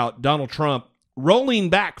talk about Donald Trump rolling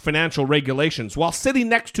back financial regulations while sitting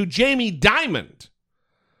next to Jamie Dimon,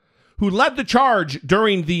 who led the charge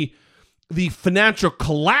during the financial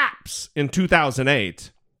collapse in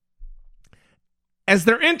 2008. As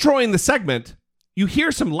they're introing the segment, you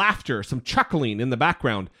hear some laughter, some chuckling in the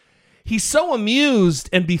background. He's so amused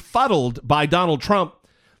and befuddled by Donald Trump,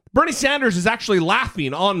 Bernie Sanders is actually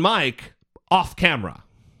laughing on mic off camera.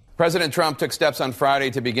 President Trump took steps on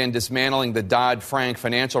Friday to begin dismantling the Dodd-Frank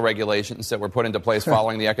financial regulations that were put into place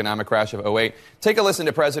following the economic crash of 2008. Take a listen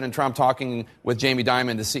to President Trump talking with Jamie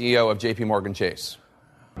Dimon, the CEO of J.P. Morgan Chase.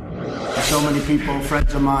 So many people,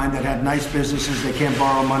 friends of mine, that had nice businesses, they can't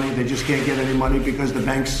borrow money. They just can't get any money because the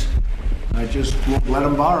banks just won't let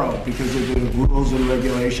them borrow because of the rules and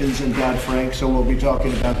regulations and Dodd-Frank. So we'll be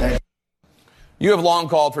talking about that. You have long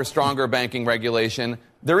called for stronger banking regulation.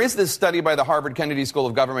 There is this study by the Harvard Kennedy School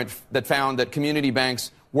of Government that found that community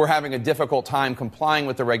banks were having a difficult time complying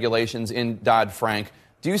with the regulations in Dodd-Frank.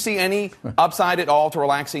 Do you see any upside at all to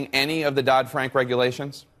relaxing any of the Dodd-Frank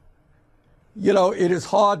regulations? You know, it is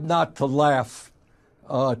hard not to laugh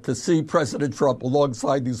to see President Trump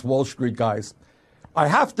alongside these Wall Street guys. I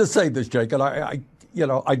have to say this, Jake, and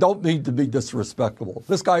I don't mean to be disrespectful.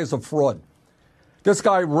 This guy is a fraud. This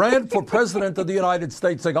guy ran for president of the United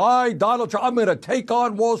States saying, Donald Trump, I'm going to take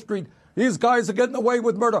on Wall Street. These guys are getting away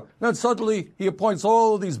with murder. Then suddenly he appoints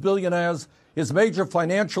all of these billionaires. His major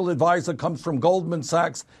financial advisor comes from Goldman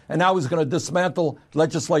Sachs, and now he's going to dismantle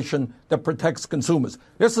legislation that protects consumers.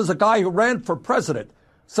 This is a guy who ran for president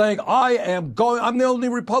saying, I'm the only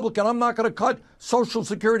Republican. I'm not going to cut Social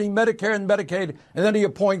Security, Medicare, and Medicaid. And then he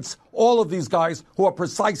appoints all of these guys who are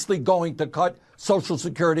precisely going to cut Social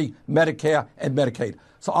Security, Medicare, and Medicaid.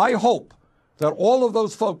 So I hope that all of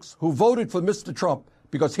those folks who voted for Mr. Trump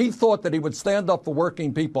because he thought that he would stand up for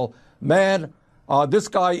working people, man, this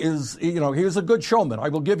guy is, he was a good showman. I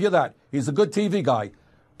will give you that. He's a good TV guy.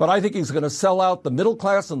 But I think he's going to sell out the middle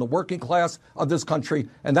class and the working class of this country,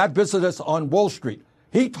 and that business on Wall Street.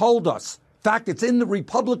 He told us, in fact, it's in the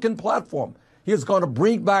Republican platform, he is going to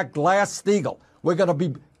bring back Glass-Steagall. We're going to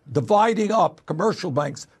be dividing up commercial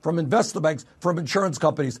banks from investor banks from insurance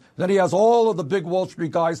companies. Then he has all of the big Wall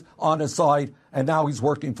Street guys on his side, and now he's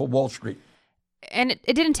working for Wall Street. And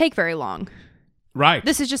it didn't take very long. Right.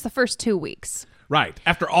 This is just the first 2 weeks. Right.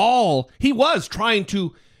 After all, he was trying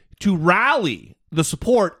to rally the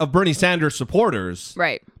support of Bernie Sanders supporters.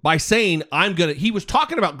 Right. By saying, he was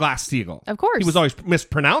talking about Glass-Steagall. Of course. He was always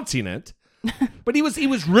mispronouncing it. But he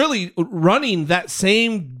was really running that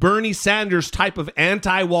same Bernie Sanders type of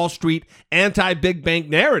anti-Wall Street, anti-big bank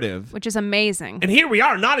narrative. Which is amazing. And here we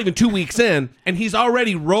are, not even 2 weeks in, and he's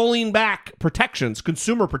already rolling back protections,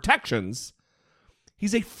 consumer protections.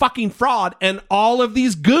 He's a fucking fraud. And all of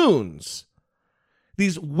these goons,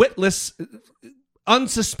 these witless,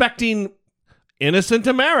 unsuspecting, innocent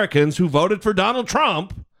Americans who voted for Donald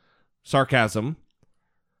Trump, sarcasm,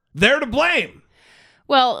 they're to blame.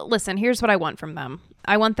 Well, listen, here's what I want from them.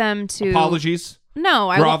 I want them to... Apologies?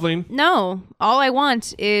 No. Groveling? No. All I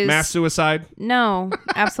want is... Mass suicide? No,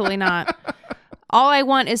 absolutely not. All I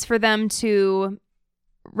want is for them to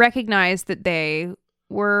recognize that they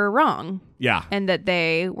were wrong. Yeah. And that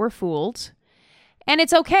they were fooled. And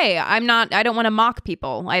it's okay. I don't want to mock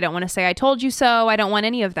people. I don't want to say I told you so. I don't want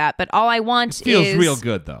any of that. But all I want feels real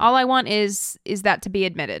good, though. All I want is that to be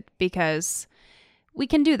admitted, because we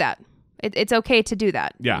can do that. It's okay to do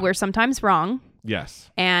that. Yeah. We're sometimes wrong.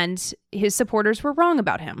 Yes. And his supporters were wrong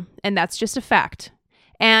about him. And that's just a fact.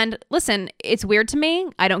 And listen, it's weird to me.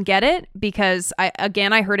 I don't get it, because I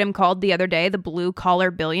heard him called the other day the blue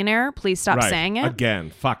collar billionaire. Please stop saying it.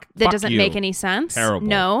 Again, fuck That fuck doesn't you. make any sense. Terrible.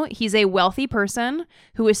 No, he's a wealthy person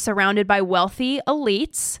who is surrounded by wealthy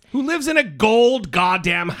elites. Who lives in a gold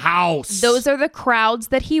goddamn house. Those are the crowds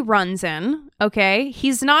that he runs in, okay?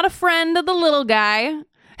 He's not a friend of the little guy.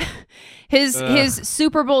 His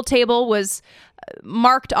Super Bowl table was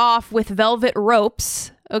marked off with velvet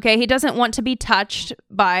ropes. Okay, he doesn't want to be touched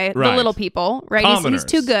by the little people, right? He's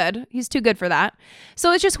too good. He's too good for that.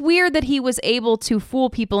 So it's just weird that he was able to fool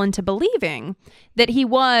people into believing that he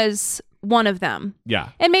was one of them.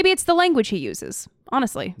 Yeah. And maybe it's the language he uses,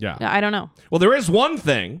 honestly. Yeah. I don't know. Well, there is one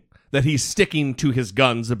thing that he's sticking to his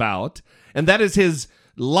guns about, and that is his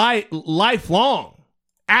lifelong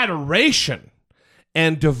adoration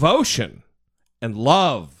and devotion and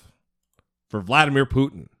love for Vladimir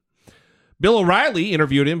Putin. Bill O'Reilly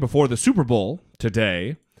interviewed him before the Super Bowl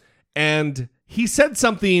today, and he said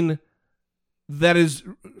something that is,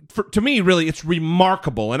 to me, really, it's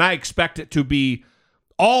remarkable, and I expect it to be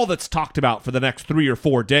all that's talked about for the next 3 or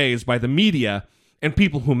 4 days by the media and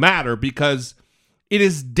people who matter, because it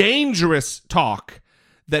is dangerous talk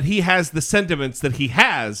that he has the sentiments that he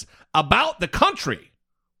has about the country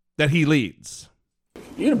that he leads.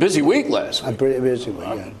 You had a busy week last week. A pretty busy week.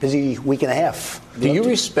 Yeah. Busy week and a half. Do you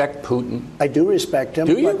respect Putin? I do respect him.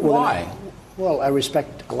 Do you? Why? Well, I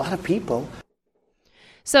respect a lot of people.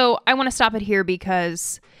 So I want to stop it here,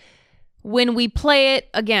 because when we play it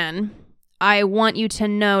again, I want you to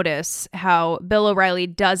notice how Bill O'Reilly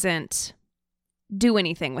doesn't do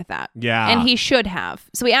anything with that. Yeah. And he should have.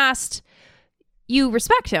 So we asked, you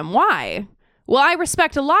respect him. Why? Well, I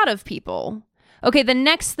respect a lot of people. Okay, the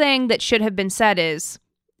next thing that should have been said is,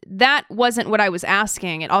 that wasn't what I was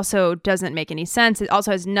asking. It also doesn't make any sense. It also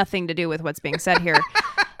has nothing to do with what's being said here.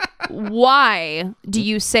 Why do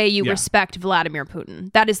you say you respect Vladimir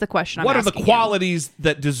Putin? That is the question I'm asking. What are the qualities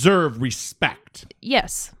that deserve respect?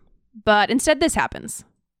 Yes, but instead this happens.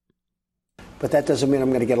 But that doesn't mean I'm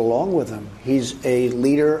going to get along with him. He's a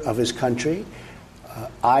leader of his country.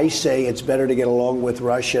 I say it's better to get along with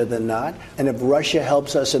Russia than not. And if Russia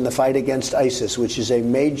helps us in the fight against ISIS, which is a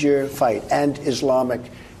major fight, and Islamic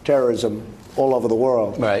terrorism all over the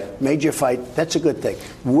world, major fight, that's a good thing.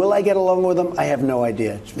 Will I get along with him? I have no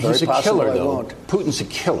idea. It's very He's a possible killer, I though. won't. Putin's a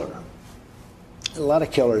killer. A lot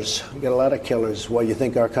of killers. We got a lot of killers. Why, you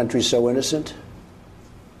think our country's so innocent?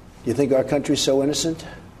 You think our country's so innocent?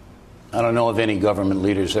 I don't know of any government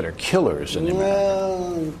leaders that are killers in America.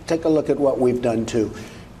 Well, take a look at what we've done, too.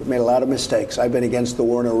 We've made a lot of mistakes. I've been against the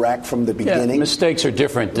war in Iraq from the beginning. Yeah, mistakes are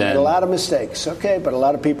different than... A lot of mistakes, okay, but a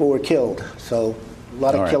lot of people were killed. So a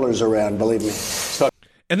lot of killers around, believe me.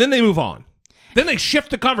 And then they move on. Then they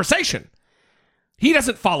shift the conversation. He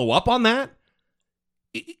doesn't follow up on that.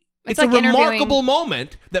 It's a remarkable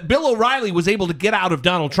moment that Bill O'Reilly was able to get out of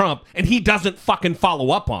Donald Trump, and he doesn't fucking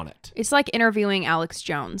follow up on it. It's like interviewing Alex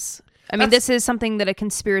Jones. I mean, this is something that a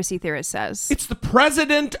conspiracy theorist says. It's the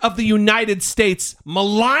president of the United States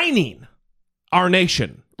maligning our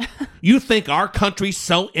nation. You think our country's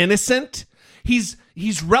so innocent? He's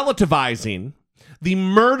relativizing the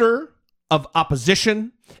murder of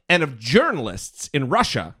opposition and of journalists in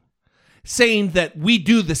Russia, saying that we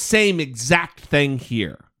do the same exact thing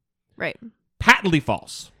here. Right. Patently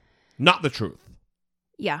false. Not the truth.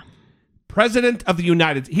 Yeah. President of the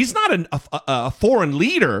United States. He's not a foreign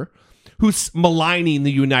leader who's maligning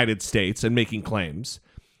the United States and making claims.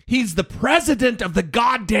 He's the president of the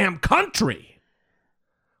goddamn country.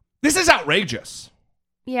 This is outrageous.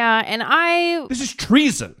 Yeah, and This is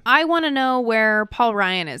treason. I want to know where Paul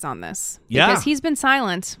Ryan is on this. Yeah. Because he's been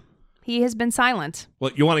silent. He has been silent.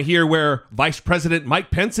 Well, you want to hear where Vice President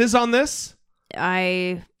Mike Pence is on this?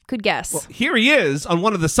 I could guess. Well, here he is on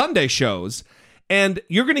one of the Sunday shows, and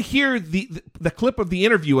you're going to hear the clip of the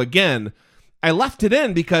interview again. I left it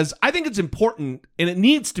in because I think it's important, and it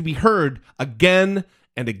needs to be heard again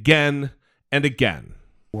and again and again.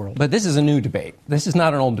 But this is a new debate. This is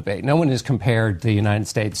not an old debate. No one has compared the United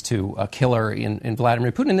States to a killer in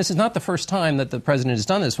Vladimir Putin. This is not the first time that the president has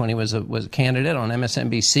done this. When he was a candidate on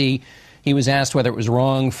MSNBC, he was asked whether it was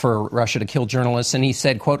wrong for Russia to kill journalists, and he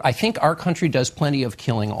said, quote, "I think our country does plenty of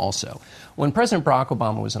killing also." When President Barack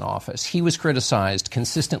Obama was in office, he was criticized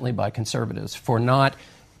consistently by conservatives for not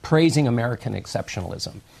praising American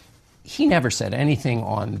exceptionalism. He never said anything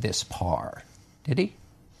on this par, did he?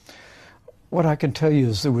 What I can tell you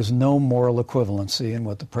is there was no moral equivalency in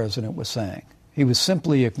what the president was saying. He was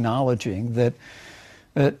simply acknowledging that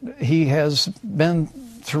he has been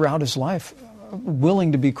throughout his life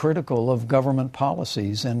willing to be critical of government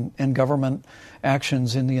policies and government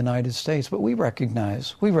actions in the United States. But we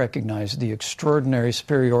recognize the extraordinary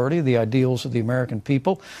superiority of the ideals of the American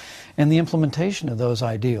people and the implementation of those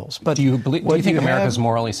ideals. But do you think America is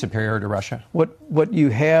morally superior to Russia? What you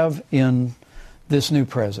have in this new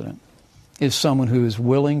president is someone who is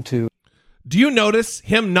willing to... Do you notice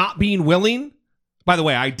him not being willing? By the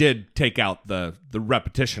way, I did take out the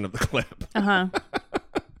repetition of the clip. Uh-huh.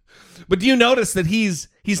 But do you notice that he's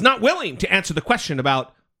not willing to answer the question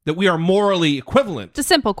about that we are morally equivalent? The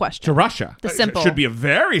simple question. To Russia. The simple. Should be a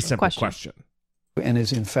very simple question. And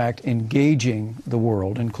is in fact engaging the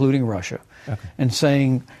world, including Russia, and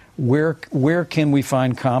saying, where can we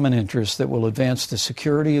find common interests that will advance the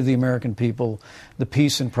security of the American people, the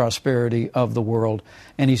peace and prosperity of the world?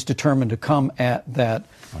 And he's determined to come at that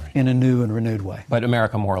in a new and renewed way. But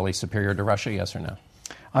America morally superior to Russia, yes or no?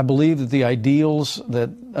 I believe that the ideals that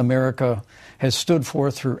America has stood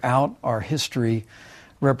for throughout our history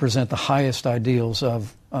represent the highest ideals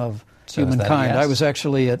of humankind. Yes? I was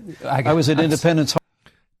actually I was at Independence Hall.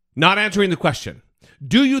 Not answering the question.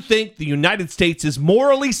 Do you think the United States is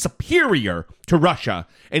morally superior to Russia?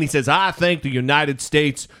 And he says, I think the United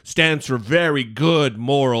States stands for very good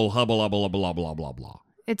moral blah, blah, blah, blah, blah, blah, blah.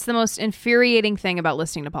 It's the most infuriating thing about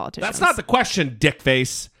listening to politicians. That's not the question,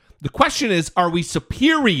 dickface. The question is, are we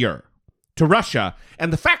superior to Russia?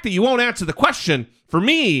 And the fact that you won't answer the question, for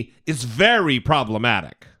me, is very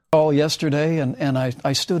problematic. All yesterday, and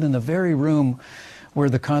I stood in the very room where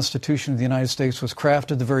the Constitution of the United States was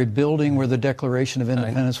crafted, the very building where the Declaration of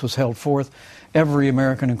Independence was held forth. Every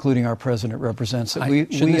American, including our president, represents it.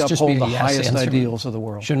 We uphold the highest ideals of the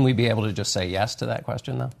world. Shouldn't we be able to just say yes to that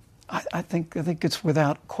question, though? I think it's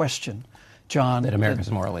without question, John, that America is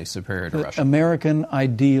morally superior to Russia. American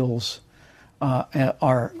ideals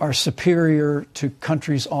are superior to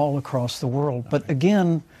countries all across the world. But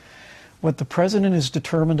again, what the president is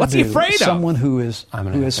determined to do, someone who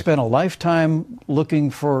has spent a lifetime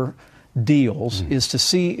looking for deals, is to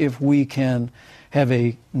see if we can have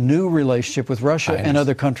a new relationship with Russia and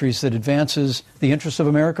other countries that advances the interests of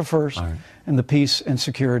America first and the peace and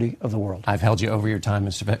security of the world. I've held you over your time,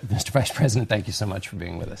 Mr. Vice President. Thank you so much for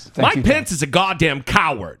being with us. Mike Pence is a goddamn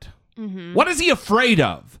coward. Mm-hmm. What is he afraid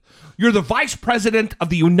of? You're the Vice President of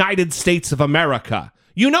the United States of America.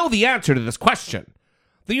 You know the answer to this question.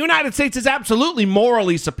 The United States is absolutely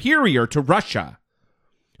morally superior to Russia,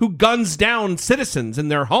 who guns down citizens in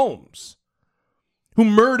their homes, who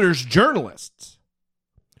murders journalists,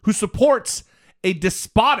 who supports a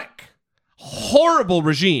despotic, horrible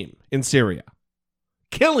regime in Syria,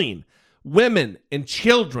 killing women and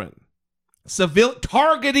children,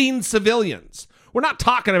 targeting civilians. We're not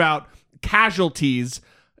talking about casualties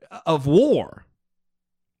of war.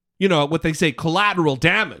 You know, what they say, collateral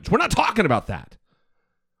damage. We're not talking about that.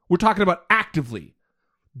 We're talking about actively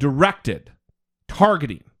directed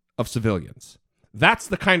targeting of civilians. That's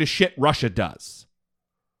the kind of shit Russia does.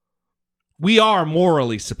 We are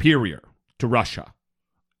morally superior to Russia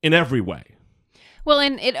in every way. Well,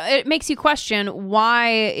 and it makes you question,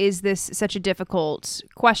 why is this such a difficult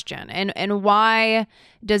question? And why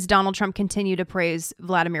does Donald Trump continue to praise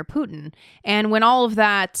Vladimir Putin? And when all of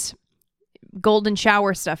that golden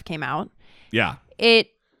shower stuff came out, yeah,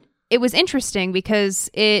 it was interesting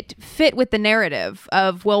because it fit with the narrative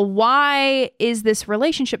of, well, why is this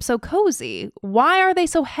relationship so cozy? Why are they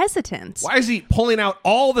so hesitant? Why is he pulling out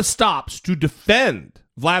all the stops to defend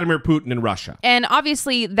Vladimir Putin in Russia? And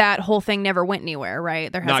obviously that whole thing never went anywhere,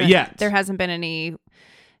 right? Not yet. There hasn't been any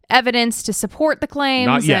evidence to support the claims.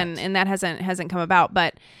 Not yet. And that hasn't come about.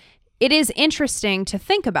 But it is interesting to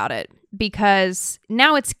think about it because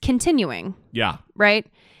now it's continuing. Yeah. Right?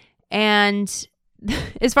 And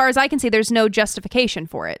as far as I can see, there's no justification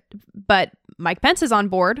for it. But Mike Pence is on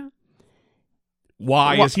board.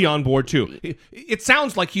 Why is he on board too? It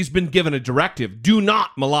sounds like he's been given a directive: do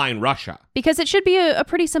not malign Russia. Because it should be a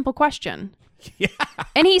pretty simple question. Yeah.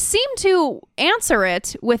 And he seemed to answer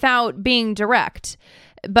it without being direct.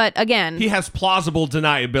 But again, he has plausible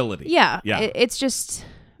deniability. Yeah. It's just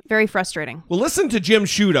very frustrating. Well, listen to Jim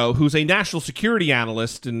Sciutto, who's a national security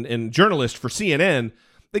analyst and journalist for CNN.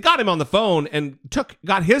 They got him on the phone and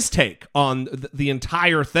got his take on the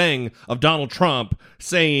entire thing of Donald Trump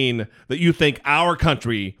saying that you think our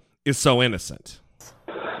country is so innocent.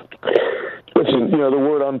 Listen, the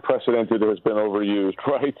word unprecedented has been overused,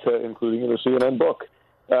 right, including in the CNN book.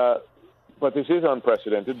 But this is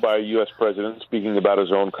unprecedented by a U.S. president speaking about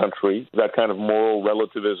his own country, that kind of moral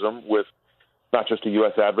relativism with not just a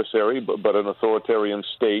U.S. adversary, but an authoritarian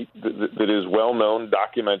state that is well-known,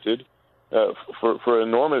 documented, for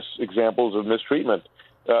enormous examples of mistreatment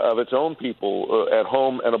of its own people at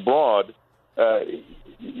home and abroad.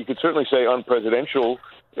 You could certainly say unpresidential,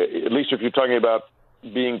 at least if you're talking about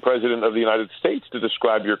being president of the United States, to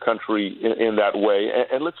describe your country in that way.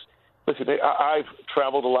 And listen, I've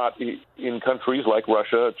traveled a lot in countries like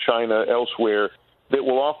Russia, China, elsewhere, that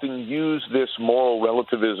will often use this moral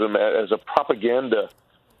relativism as a propaganda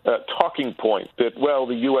talking point that, well,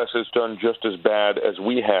 the U.S. has done just as bad as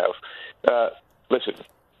we have. Listen,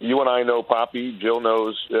 you and I know, Poppy, Jill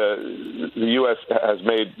knows, the U.S. has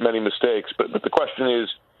made many mistakes, but the question is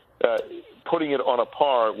putting it on a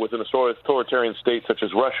par with an authoritarian state such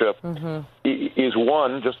as Russia is,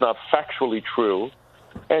 one, just not factually true,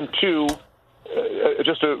 and two,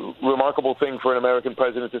 just a remarkable thing for an American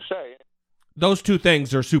president to say. Those two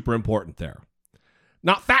things are super important there.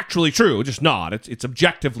 Not factually true, just not. It's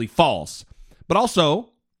objectively false. But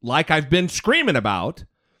also, like I've been screaming about,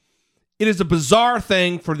 it is a bizarre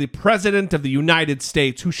thing for the president of the United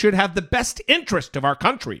States, who should have the best interest of our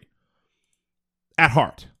country at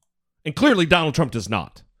heart. And clearly Donald Trump does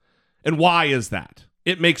not. And why is that?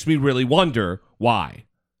 It makes me really wonder why.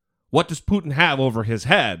 What does Putin have over his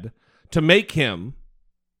head to make him?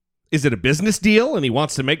 Is it a business deal and he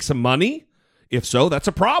wants to make some money? If so, that's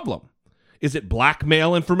a problem. Is it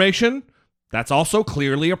blackmail information? That's also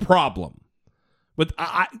clearly a problem. But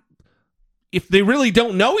if they really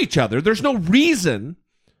don't know each other, there's no reason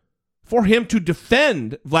for him to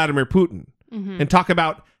defend Vladimir Putin and talk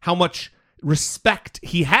about how much respect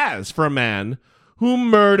he has for a man who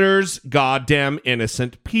murders goddamn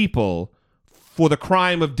innocent people for the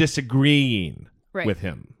crime of disagreeing with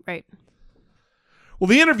him. Right. Well,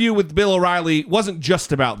 the interview with Bill O'Reilly wasn't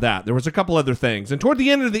just about that. There was a couple other things. And toward the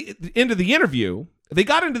end of the interview, they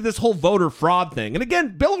got into this whole voter fraud thing. And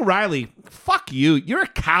again, Bill O'Reilly, fuck you. You're a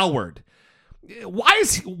coward. Why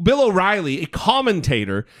is Bill O'Reilly, a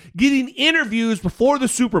commentator, getting interviews before the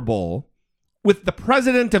Super Bowl with the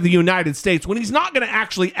president of the United States when he's not going to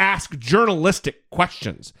actually ask journalistic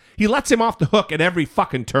questions? He lets him off the hook at every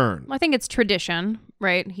fucking turn. Well, I think it's tradition,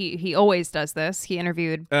 right? He always does this. He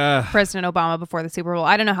interviewed President Obama before the Super Bowl.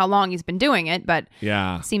 I don't know how long he's been doing it, but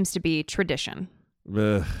it seems to be tradition.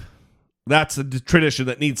 That's a tradition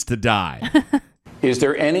that needs to die. Is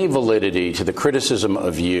there any validity to the criticism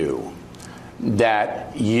of you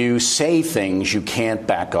that you say things you can't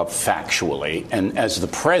back up factually? And as the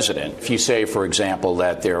president, if you say, for example,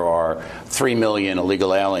 that there are 3 million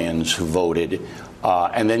illegal aliens who voted,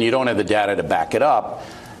 and then you don't have the data to back it up,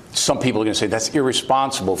 some people are going to say that's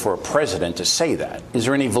irresponsible for a president to say that. Is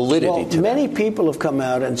there any validity to that? Many people have come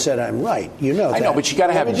out and said I'm right. You know that. I know, but you got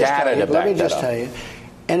to have data to back that up. Let me just tell you.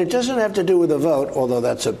 And it doesn't have to do with the vote, although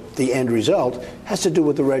that's the end result. It has to do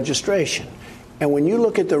with the registration. And when you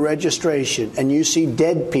look at the registration and you see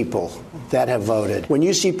dead people that have voted, when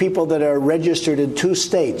you see people that are registered in 2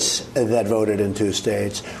 states that voted in 2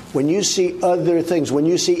 states, when you see other things, when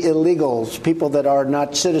you see illegals, people that are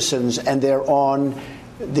not citizens and they're on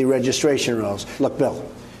the registration rolls. Look,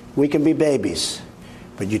 Bill, we can be babies,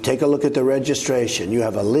 but you take a look at the registration. You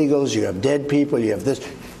have illegals, you have dead people, you have this.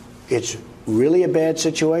 It's really a bad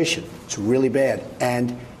situation. It's really bad.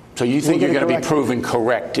 And so you think you're going to be proven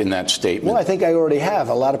correct in that statement? Well, I think I already have.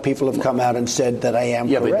 A lot of people have come out and said that I am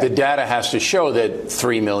correct. Yeah, but the data has to show that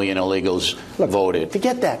 3 million illegals voted.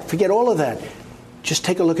 Forget that. Forget all of that. Just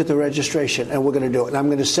take a look at the registration, and we're going to do it. And I'm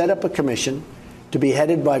going to set up a commission to be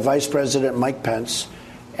headed by Vice President Mike Pence,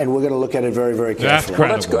 and we're going to look at it very, very carefully. Well,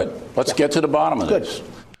 that's good. Let's get to the bottom of this.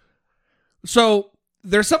 So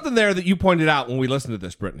there's something there that you pointed out when we listened to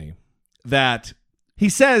this, Brittany, that he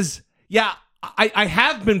says, yeah, I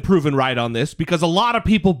have been proven right on this because a lot of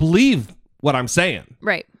people believe what I'm saying.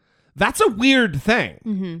 Right. That's a weird thing.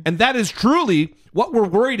 Mm-hmm. And that is truly what we're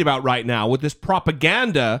worried about right now with this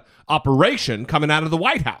propaganda operation coming out of the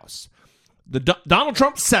White House. Donald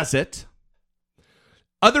Trump says it.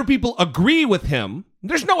 Other people agree with him.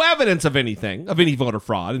 There's no evidence of anything, of any voter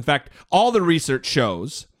fraud. In fact, all the research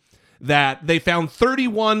shows that they found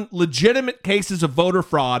 31 legitimate cases of voter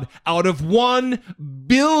fraud out of 1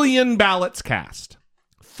 billion ballots cast.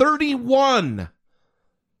 31.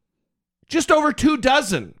 Just over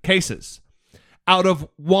 24 cases out of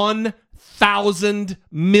 1,000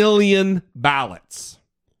 million ballots.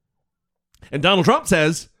 And Donald Trump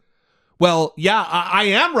says, well, yeah, I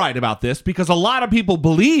am right about this because a lot of people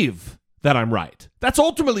believe that I'm right. That's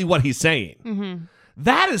ultimately what he's saying. Mm-hmm.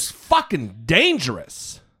 That is fucking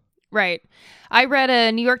dangerous. Right. I read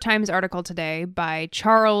a New York Times article today by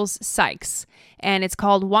Charles Sykes, and it's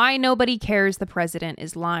called Why Nobody Cares the President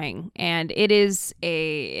is Lying. And it is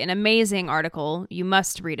an amazing article. You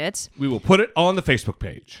must read it. We will put it on the Facebook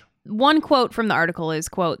page. One quote from the article is,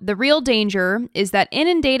 quote, "The real danger is that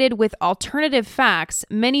inundated with alternative facts,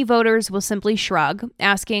 many voters will simply shrug,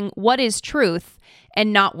 asking what is truth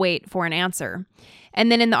and not wait for an answer." And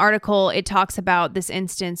then in the article, it talks about this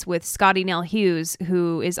instance with Scotty Nell Hughes,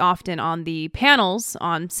 who is often on the panels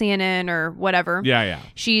on CNN or whatever. Yeah.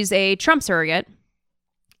 She's a Trump surrogate.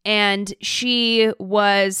 And she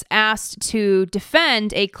was asked to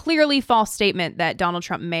defend a clearly false statement that Donald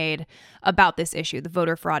Trump made about this issue, the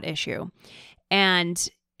voter fraud issue. And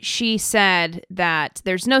she said that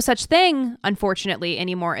there's no such thing, unfortunately,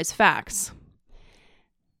 anymore as facts.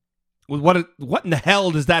 What in the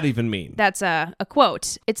hell does that even mean? That's a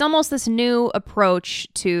quote. It's almost this new approach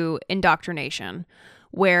to indoctrination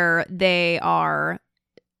where they are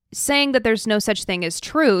saying that there's no such thing as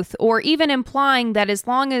truth, or even implying that as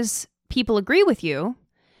long as people agree with you,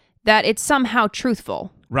 that it's somehow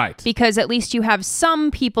truthful. Right. Because at least you have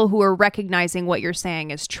some people who are recognizing what you're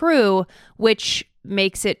saying is true, which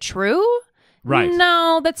makes it true. Right.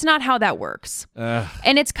 No, that's not how that works.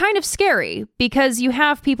 And it's kind of scary because you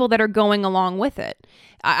have people that are going along with it.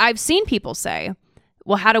 I've seen people say,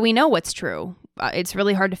 well, how do we know what's true? It's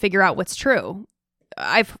really hard to figure out what's true.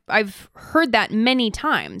 I've heard that many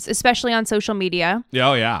times, especially on social media.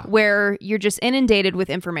 Oh, yeah. Where you're just inundated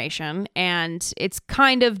with information and it's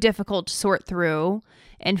kind of difficult to sort through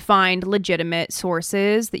and find legitimate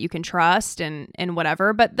sources that you can trust and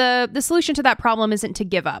whatever. But the solution to that problem isn't to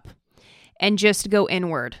give up and just go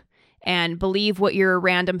inward and believe what your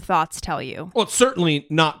random thoughts tell you. Well, it's certainly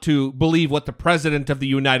not to believe what the president of the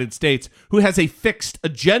United States, who has a fixed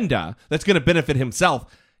agenda that's going to benefit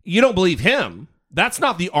himself, you don't believe him. That's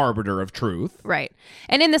not the arbiter of truth. Right.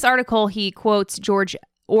 And in this article, he quotes George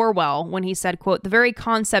Orwell when he said, quote, "The very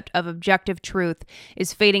concept of objective truth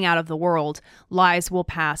is fading out of the world. Lies will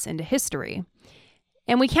pass into history."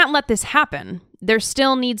 And we can't let this happen. There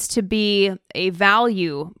still needs to be a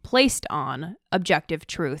value placed on objective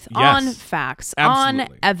truth, yes, on facts,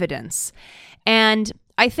 absolutely, on evidence. And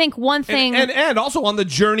I think one thing... And also on the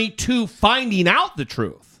journey to finding out the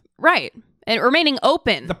truth. Right. And remaining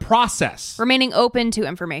open. The process. Remaining open to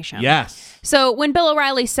information. Yes. So when Bill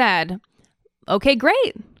O'Reilly said, okay,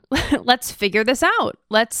 great, let's figure this out.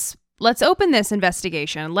 Let's open this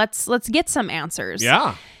investigation. Let's get some answers.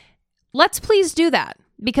 Yeah. Let's please do that,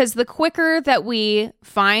 because the quicker that we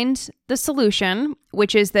find the solution,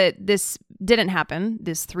 which is that this didn't happen,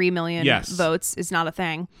 this 3 million votes is not a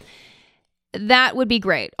thing, that would be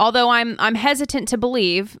great. Although I'm hesitant to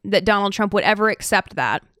believe that Donald Trump would ever accept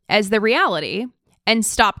that as the reality and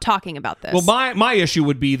stop talking about this. Well, my issue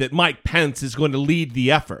would be that Mike Pence is going to lead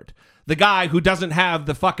the effort. The guy who doesn't have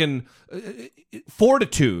the fucking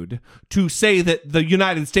fortitude to say that the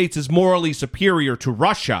United States is morally superior to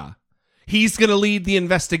Russia He's going to lead the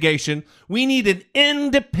investigation. We need an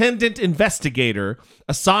independent investigator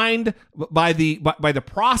assigned by the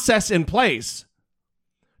process in place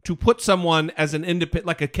to put someone as an independent,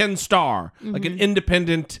 like a Ken Starr, like an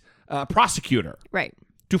independent prosecutor. Right.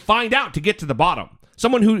 To find out, to get to the bottom.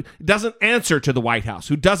 Someone who doesn't answer to the White House,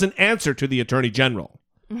 who doesn't answer to the Attorney General.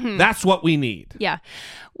 That's what we need. Yeah.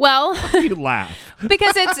 Well, you laugh.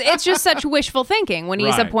 Because it's just such wishful thinking when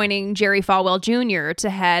he's Right. appointing Jerry Falwell Jr. to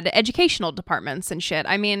head educational departments and shit.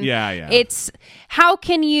 I mean, Yeah. It's how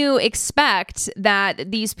can you expect that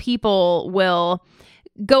these people will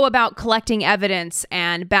go about collecting evidence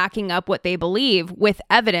and backing up what they believe with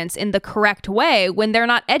evidence in the correct way when they're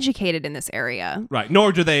not educated in this area? Right.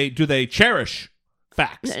 Nor do they cherish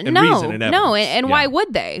facts and reason and evidence. No, and why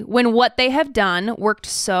would they when what they have done worked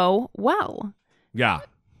so well? Yeah.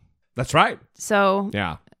 That's right. So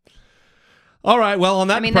yeah. All right. Well, on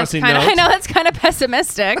that depressing note, I know that's kind of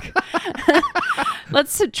pessimistic.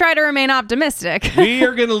 Let's try to remain optimistic. we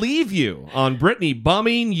are going to leave you on Brittany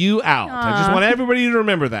bumming you out. I just want everybody to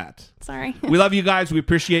remember that. Sorry. We love you guys. We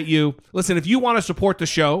appreciate you. Listen, if you want to support the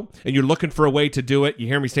show and you're looking for a way to do it, you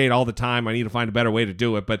hear me say it all the time. I need to find a better way to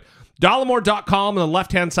do it. But Dollemore.com on the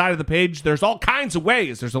left-hand side of the page, there's all kinds of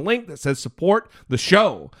ways. There's a link that says support the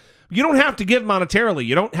show. You don't have to give monetarily.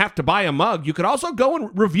 You don't have to buy a mug. You could also go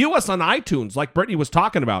and review us on iTunes like Brittany was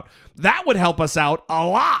talking about. That would help us out a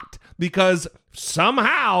lot because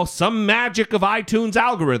somehow, some magic of iTunes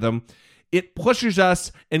algorithm, it pushes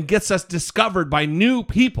us and gets us discovered by new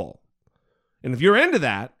people. And if you're into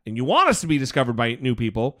that and you want us to be discovered by new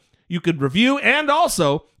people, you could review and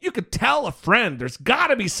also you could tell a friend. There's got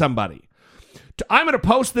to be somebody. I'm going to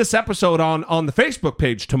post this episode on the Facebook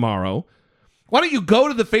page tomorrow. Why don't you go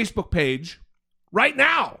to the Facebook page right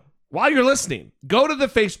now while you're listening? Go to the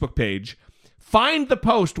Facebook page, find the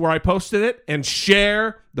post where I posted it, and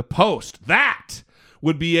share the post. That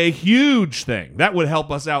would be a huge thing. That would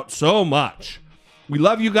help us out so much. We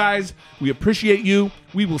love you guys. We appreciate you.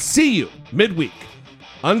 We will see you midweek.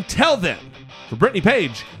 Until then, for Brittany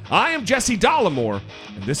Page, I am Jesse Dollemore,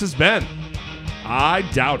 and this has been I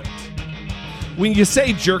Doubt It. When you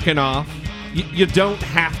say jerking off, you don't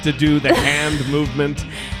have to do the hand movement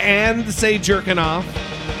and say jerking off.